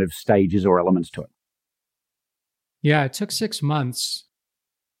key kind of stages or elements to it? Yeah, it took 6 months.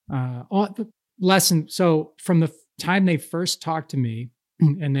 So from the time they first talked to me,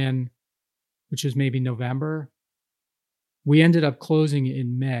 and then, which was maybe November, we ended up closing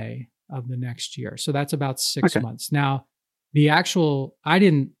in May of the next year. So that's about 6 months. Now, I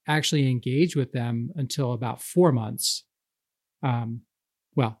didn't actually engage with them until about 4 months.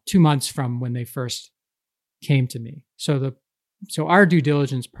 2 months from when they first came to me. So our due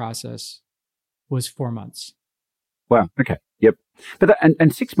diligence process was 4 months. Wow. Okay. Yep. But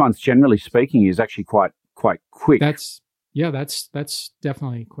and 6 months, generally speaking, is actually quite quick. That's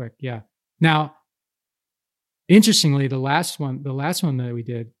definitely quick. Yeah. Now, interestingly, the last one that we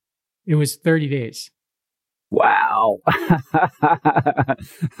did, it was 30 days. Wow.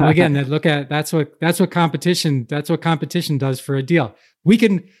 Again, that's what competition does for a deal. We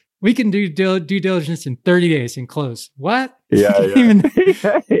can do due diligence in 30 days and close. What? Yeah.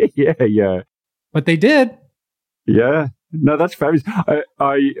 Yeah. But they did. Yeah. No, that's fabulous.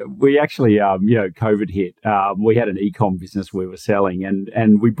 We actually, COVID hit. We had an e-com business we were selling,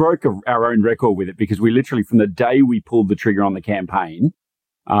 and we broke our own record with it, because we literally, from the day we pulled the trigger on the campaign,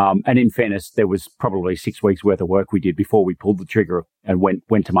 and in fairness, there was probably 6 weeks worth of work we did before we pulled the trigger and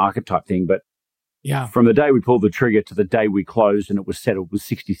went to market type thing. But yeah, from the day we pulled the trigger to the day we closed and it was settled was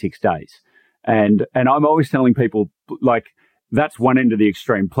 66 days. And I'm always telling people, like, that's one end of the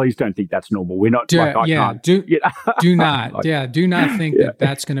extreme. Please don't think that's normal. We're not. Do not think that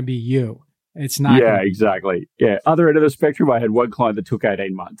that's going to be you. It's not. Yeah, exactly. Yeah. Other end of the spectrum, I had one client that took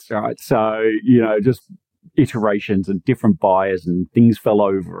 18 months. Right. So, just iterations and different buyers and things fell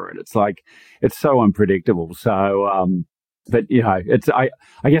over, and it's like it's so unpredictable. So, but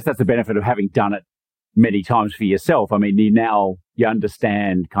I guess that's the benefit of having done it many times for yourself. I mean, you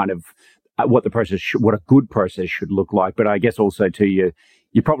understand kind of what what a good process should look like. But I guess also too,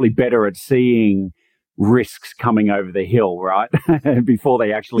 you're probably better at seeing risks coming over the hill, right? Before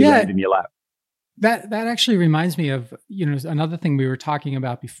they actually land in your lap. That actually reminds me of, another thing we were talking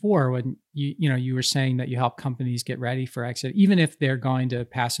about before when you were saying that you help companies get ready for exit, even if they're going to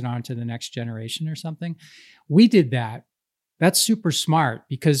pass it on to the next generation or something. We did that. That's super smart,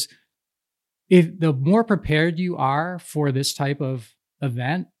 because if the more prepared you are for this type of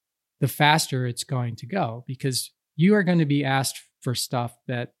event, the faster it's going to go, because you are going to be asked for stuff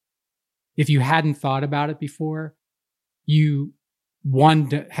that if you hadn't thought about it before, you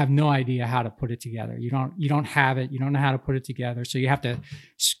have no idea how to put it together. You don't have it. You don't know how to put it together. So you have to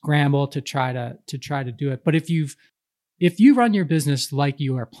scramble to try to do it. But if you run your business like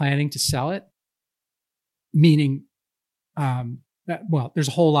you are planning to sell it, meaning, there's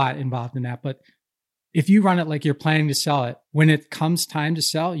a whole lot involved in that, but if you run it like you're planning to sell it, when it comes time to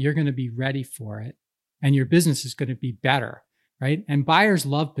sell, you're going to be ready for it and your business is going to be better. Right. And buyers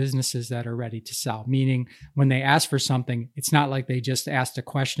love businesses that are ready to sell, meaning when they ask for something, it's not like they just asked a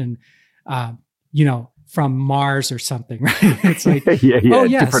question, from Mars or something, right? It's like, oh,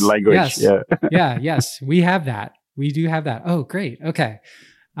 yes, different language. Yes, yes, we have that. We do have that. Oh, great. Okay.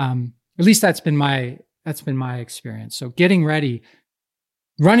 At least that's been my experience. So getting ready,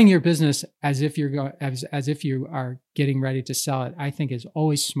 running your business as if as if you are getting ready to sell it, I think is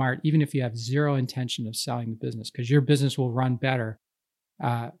always smart, even if you have zero intention of selling the business, because your business will run better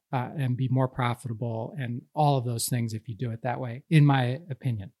and be more profitable and all of those things if you do it that way, in my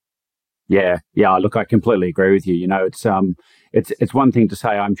opinion. Yeah. Look, I completely agree with you. It's one thing to say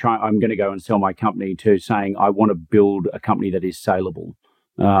I'm going to go and sell my company, to saying I want to build a company that is saleable.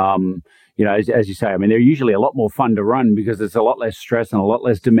 As you say, I mean, they're usually a lot more fun to run because there's a lot less stress and a lot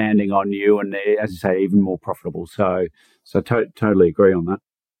less demanding on you, and as you say, even more profitable. So totally agree on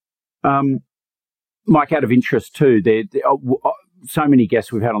that. Mike, out of interest too, so many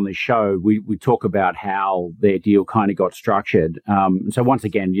guests we've had on this show, we talk about how their deal kind of got structured. So once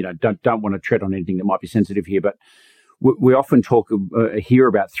again, don't want to tread on anything that might be sensitive here, but we often hear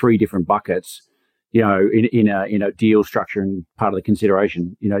about three different buckets. In a deal structure and part of the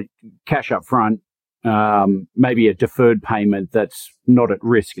consideration, cash up front, maybe a deferred payment that's not at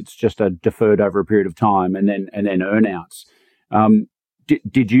risk. It's just a deferred over a period of time, and then earn-outs.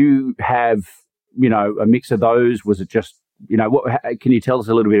 Did you have, a mix of those? Was it just, can you tell us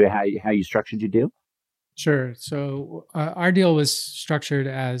a little bit about how you structured your deal? Sure. So our deal was structured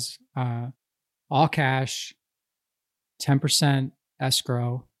as all cash, 10%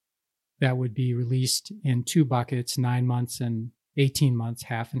 escrow, that would be released in two buckets, 9 months and 18 months,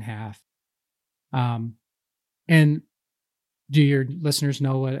 half and half. And do your listeners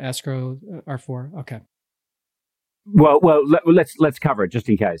know what escrow are for? Okay. Well, let's cover it just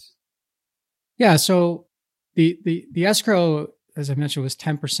in case. Yeah. So the escrow, as I mentioned, was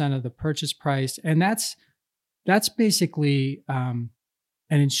 10% of the purchase price, and that's basically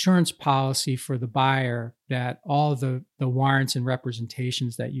an insurance policy for the buyer that all the warrants and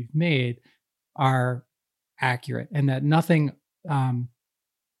representations that you've made are accurate, and that nothing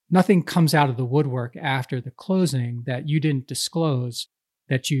comes out of the woodwork after the closing that you didn't disclose,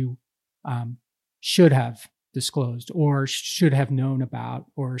 that you should have disclosed or should have known about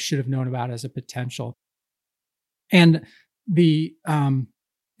as a potential. And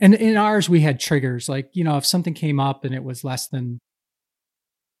and in ours, we had triggers, like, if something came up and it was less than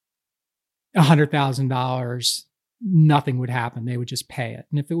 $100,000, nothing would happen. They would just pay it.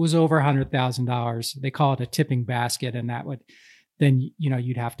 And if it was over $100,000, they call it a tipping basket, and that would then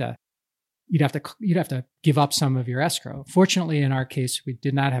you'd have to give up some of your escrow. Fortunately, in our case, we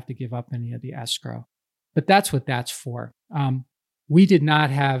did not have to give up any of the escrow, but that's what that's for. We did not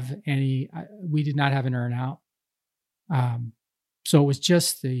have an earn-out, so it was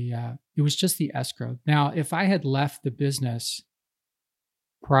just the escrow. Now, if I had left the business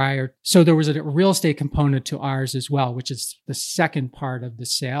prior, so there was a real estate component to ours as well, which is the second part of the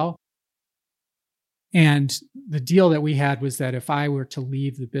sale. And the deal that we had was that if I were to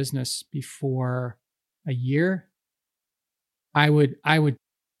leave the business before a year, I would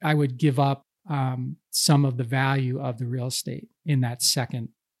give up some of the value of the real estate in that second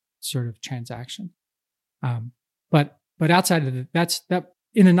sort of transaction. But outside of that,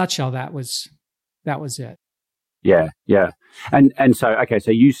 in a nutshell, that was it. Yeah. And so, okay,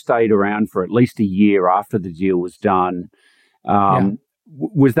 so you stayed around for at least a year after the deal was done.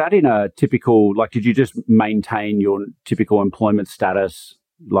 Was that in a typical, like, did you just maintain your typical employment status?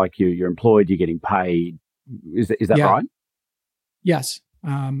 Like you're employed, you're getting paid. Is that right? Yes.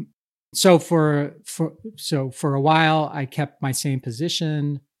 So for a while, I kept my same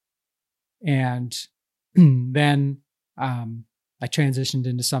position, and then I transitioned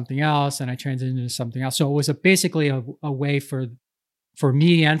into something else, and I transitioned into something else. So it was basically a way for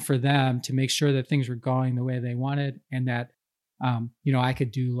me and for them to make sure that things were going the way they wanted, and that I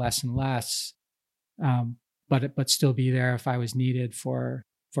could do less and less, but still be there if I was needed for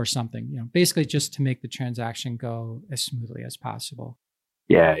something. Basically just to make the transaction go as smoothly as possible.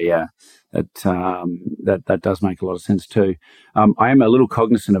 Yeah. That does make a lot of sense too. I am a little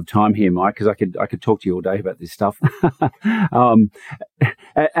cognizant of time here, Mike, because I could talk to you all day about this stuff. Out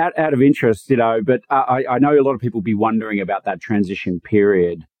of interest, but I know a lot of people will be wondering about that transition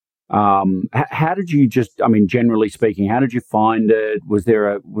period. How did you generally speaking, how did you find it? Was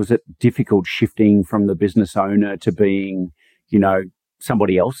it difficult shifting from the business owner to being,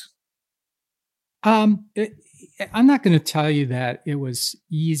 somebody else? I'm not going to tell you that it was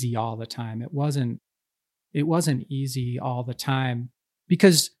easy all the time. It wasn't easy all the time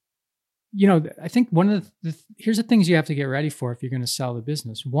because, I think one of here's the things you have to get ready for if you're going to sell the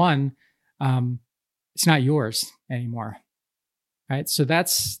business. One, it's not yours anymore. Right. So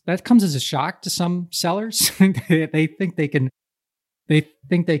that comes as a shock to some sellers. They think they can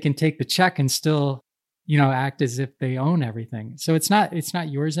take the check and still, act as if they own everything. So it's not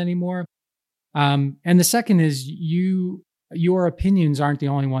yours anymore. And the second is your opinions aren't the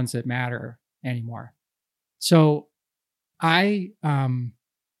only ones that matter anymore. So I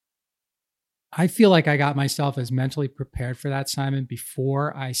feel like I got myself as mentally prepared for that, Simon,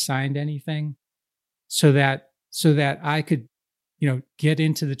 before I signed anything, so that I could, get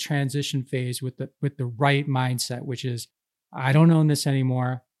into the transition phase with the right mindset, which is, I don't own this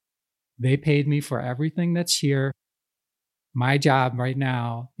anymore. They paid me for everything that's here. My job right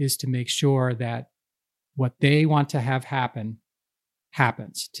now is to make sure that what they want to have happen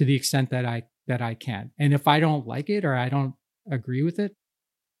happens to the extent that I can. And if I don't like it or I don't agree with it,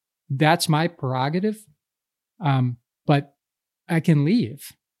 that's my prerogative. But I can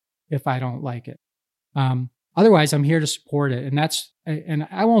leave if I don't like it. Otherwise, I'm here to support it. And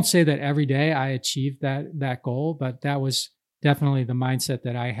I won't say that every day I achieved that goal, but that was definitely the mindset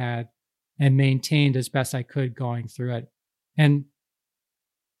that I had and maintained as best I could going through it. And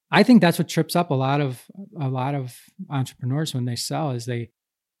I think that's what trips up a lot of entrepreneurs when they sell is they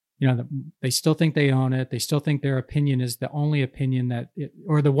still think they own it. They still think their opinion is the only opinion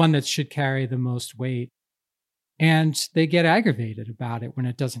or the one that should carry the most weight. And they get aggravated about it when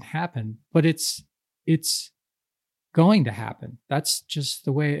it doesn't happen, but it's going to happen. That's just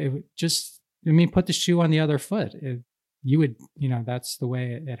the way put the shoe on the other foot. That's the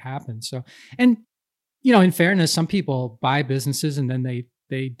way it happens. So, and, in fairness, some people buy businesses and then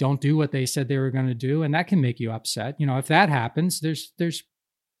they don't do what they said they were going to do. And that can make you upset. If that happens, there's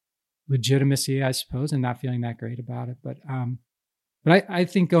legitimacy, I suppose, and not feeling that great about it. But I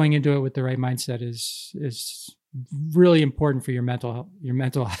think going into it with the right mindset is really important for your mental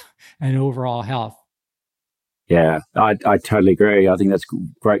and overall health. Yeah, I totally agree. I think that's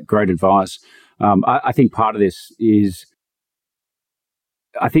great advice. I think part of this is,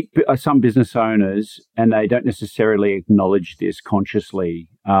 I think some business owners, and they don't necessarily acknowledge this consciously,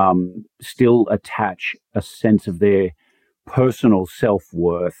 still attach a sense of their personal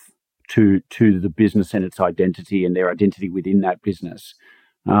self-worth to the business and its identity and their identity within that business.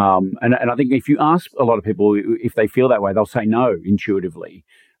 And I think if you ask a lot of people if they feel that way, they'll say no intuitively.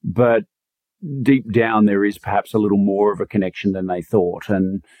 But deep down, there is perhaps a little more of a connection than they thought.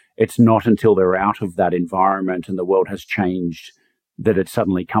 And it's not until they're out of that environment and the world has changed that it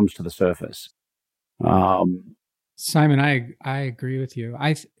suddenly comes to the surface. Simon, I agree with you.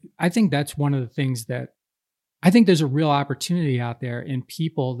 I think that's one of the things that I think there's a real opportunity out there in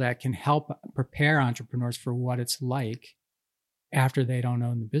people that can help prepare entrepreneurs for what it's like after they don't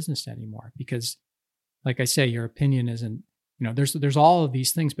own the business anymore. Because, like I say, your opinion isn't, there's all of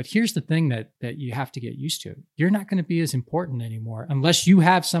these things, but here's the thing that you have to get used to. You're not going to be as important anymore unless you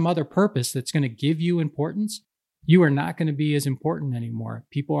have some other purpose that's going to give you importance. You are not going to be as important anymore.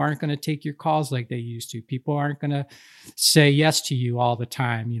 People aren't going to take your calls like they used to. People aren't going to say yes to you all the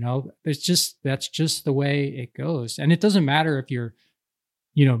time. That's just the way it goes. And it doesn't matter if you're,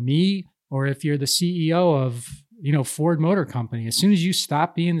 me, or if you're the CEO of, Ford Motor Company. As soon as you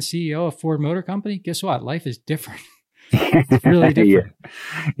stop being the CEO of Ford Motor Company, guess what? Life is different. It's really different.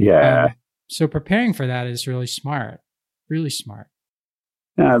 Yeah. So preparing for that is really smart. Really smart.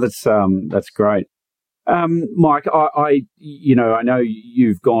 Yeah, that's great. Mike, I know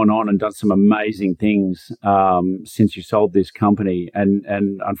you've gone on and done some amazing things since you sold this company,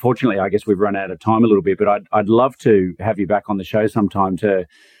 and unfortunately, I guess we've run out of time a little bit. But I'd love to have you back on the show sometime to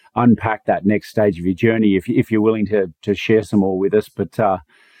unpack that next stage of your journey, if you're willing to share some more with us. But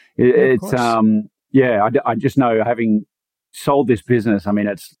it's I just know, having sold this business, I mean,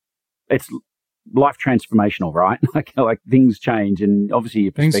 it's life transformational, right? like things change, and obviously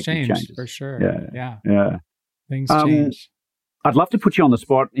your perspective changes for sure. Yeah. Things change. I'd love to put you on the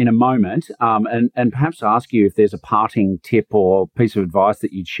spot in a moment, and perhaps ask you if there's a parting tip or piece of advice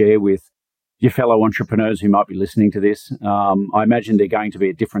that you'd share with your fellow entrepreneurs who might be listening to this. I imagine they're going to be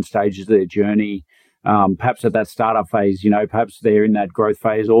at different stages of their journey. Perhaps at that startup phase, perhaps they're in that growth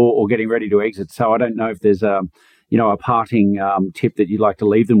phase or getting ready to exit. So I don't know if there's a parting tip that you'd like to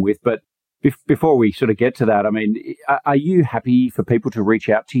leave them with. But before we sort of get to that, I mean, are you happy for people to reach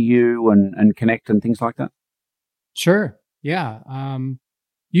out to you and connect and things like that? Sure. Yeah.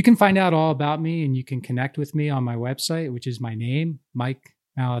 You can find out all about me, and you can connect with me on my website, which is my name, Mike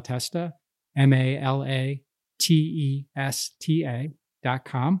Malatesta,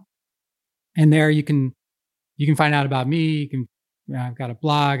 MALATESTA.com. And there you can find out about me. I've got a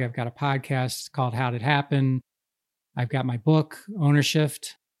blog, I've got a podcast called How Did It Happen. I've got my book, Ownership,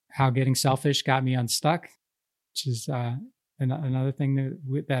 How Getting Selfish Got Me Unstuck, which is another thing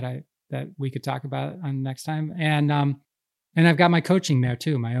that we could talk about on next time. And I've got my coaching there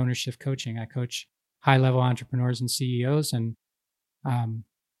too, my ownership coaching. I coach high-level entrepreneurs and CEOs, and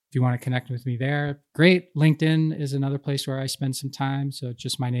if you want to connect with me there, great. LinkedIn is another place where I spend some time. So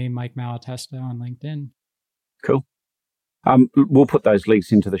just my name, Mike Malatesta, on LinkedIn. Cool. We'll put those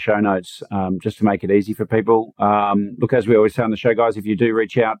links into the show notes just to make it easy for people. Look, as we always say on the show, guys, if you do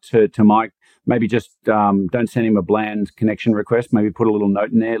reach out to Mike, maybe just don't send him a bland connection request. Maybe put a little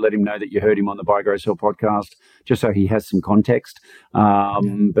note in there. Let him know that you heard him on the Buy, Grow, Sell podcast, just so he has some context.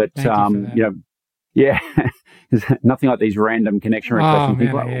 Yeah, there's nothing like these random connection requests. Oh,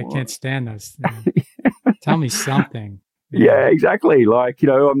 man, I can't stand those. Tell me something. Yeah, exactly. Like,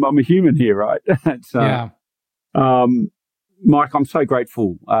 I'm a human here, right? Mike, I'm so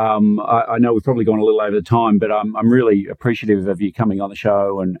grateful. I know we've probably gone a little over the time, but I'm really appreciative of you coming on the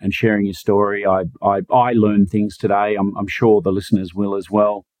show and sharing your story. I learned things today. I'm sure the listeners will as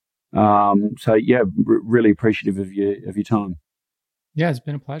well. Really appreciative of your time. Yeah, it's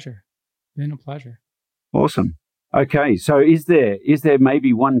been a pleasure. Awesome. Okay, so is there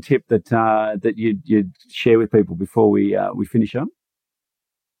maybe one tip that you'd share with people before we finish up?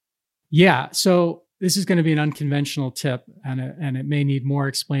 Yeah. So this is going to be an unconventional tip, and it may need more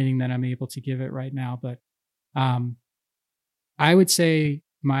explaining than I'm able to give it right now. But I would say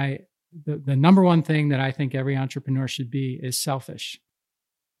the number one thing that I think every entrepreneur should be is selfish.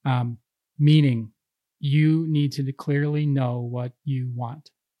 Meaning, you need to clearly know what you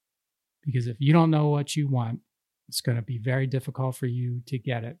want. Because if you don't know what you want, it's going to be very difficult for you to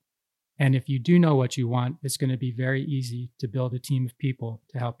get it. And if you do know what you want, it's going to be very easy to build a team of people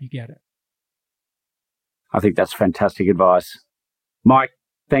to help you get it. I think that's fantastic advice. Mike,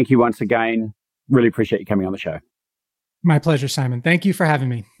 thank you once again. Really appreciate you coming on the show. My pleasure, Simon. Thank you for having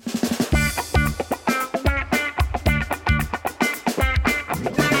me.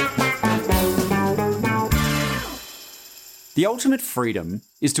 The ultimate freedom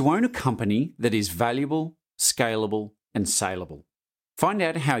is to own a company that is valuable, scalable, and saleable. Find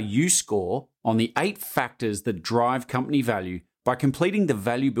out how you score on the 8 factors that drive company value by completing the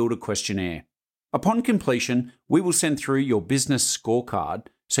Value Builder questionnaire. Upon completion, we will send through your business scorecard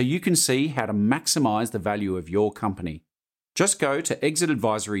so you can see how to maximize the value of your company. Just go to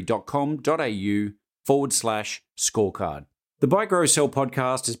exitadvisory.com.au/scorecard. The Buy, Grow, Sell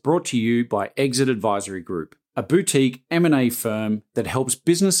podcast is brought to you by Exit Advisory Group, a boutique M&A firm that helps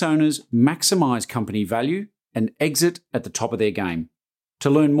business owners maximize company value and exit at the top of their game. To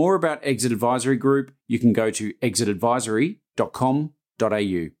learn more about Exit Advisory Group, you can go to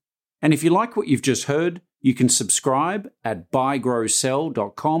exitadvisory.com.au. And if you like what you've just heard, you can subscribe at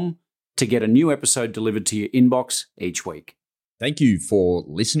buygrowsell.com to get a new episode delivered to your inbox each week. Thank you for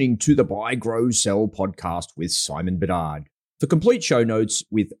listening to the Buy, Grow, Sell podcast with Simon Bedard. For complete show notes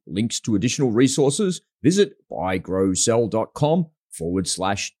with links to additional resources, visit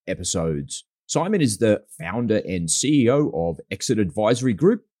buygrowsell.com/episodes. Simon is the founder and CEO of Exit Advisory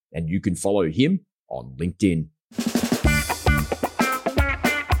Group, and you can follow him on LinkedIn.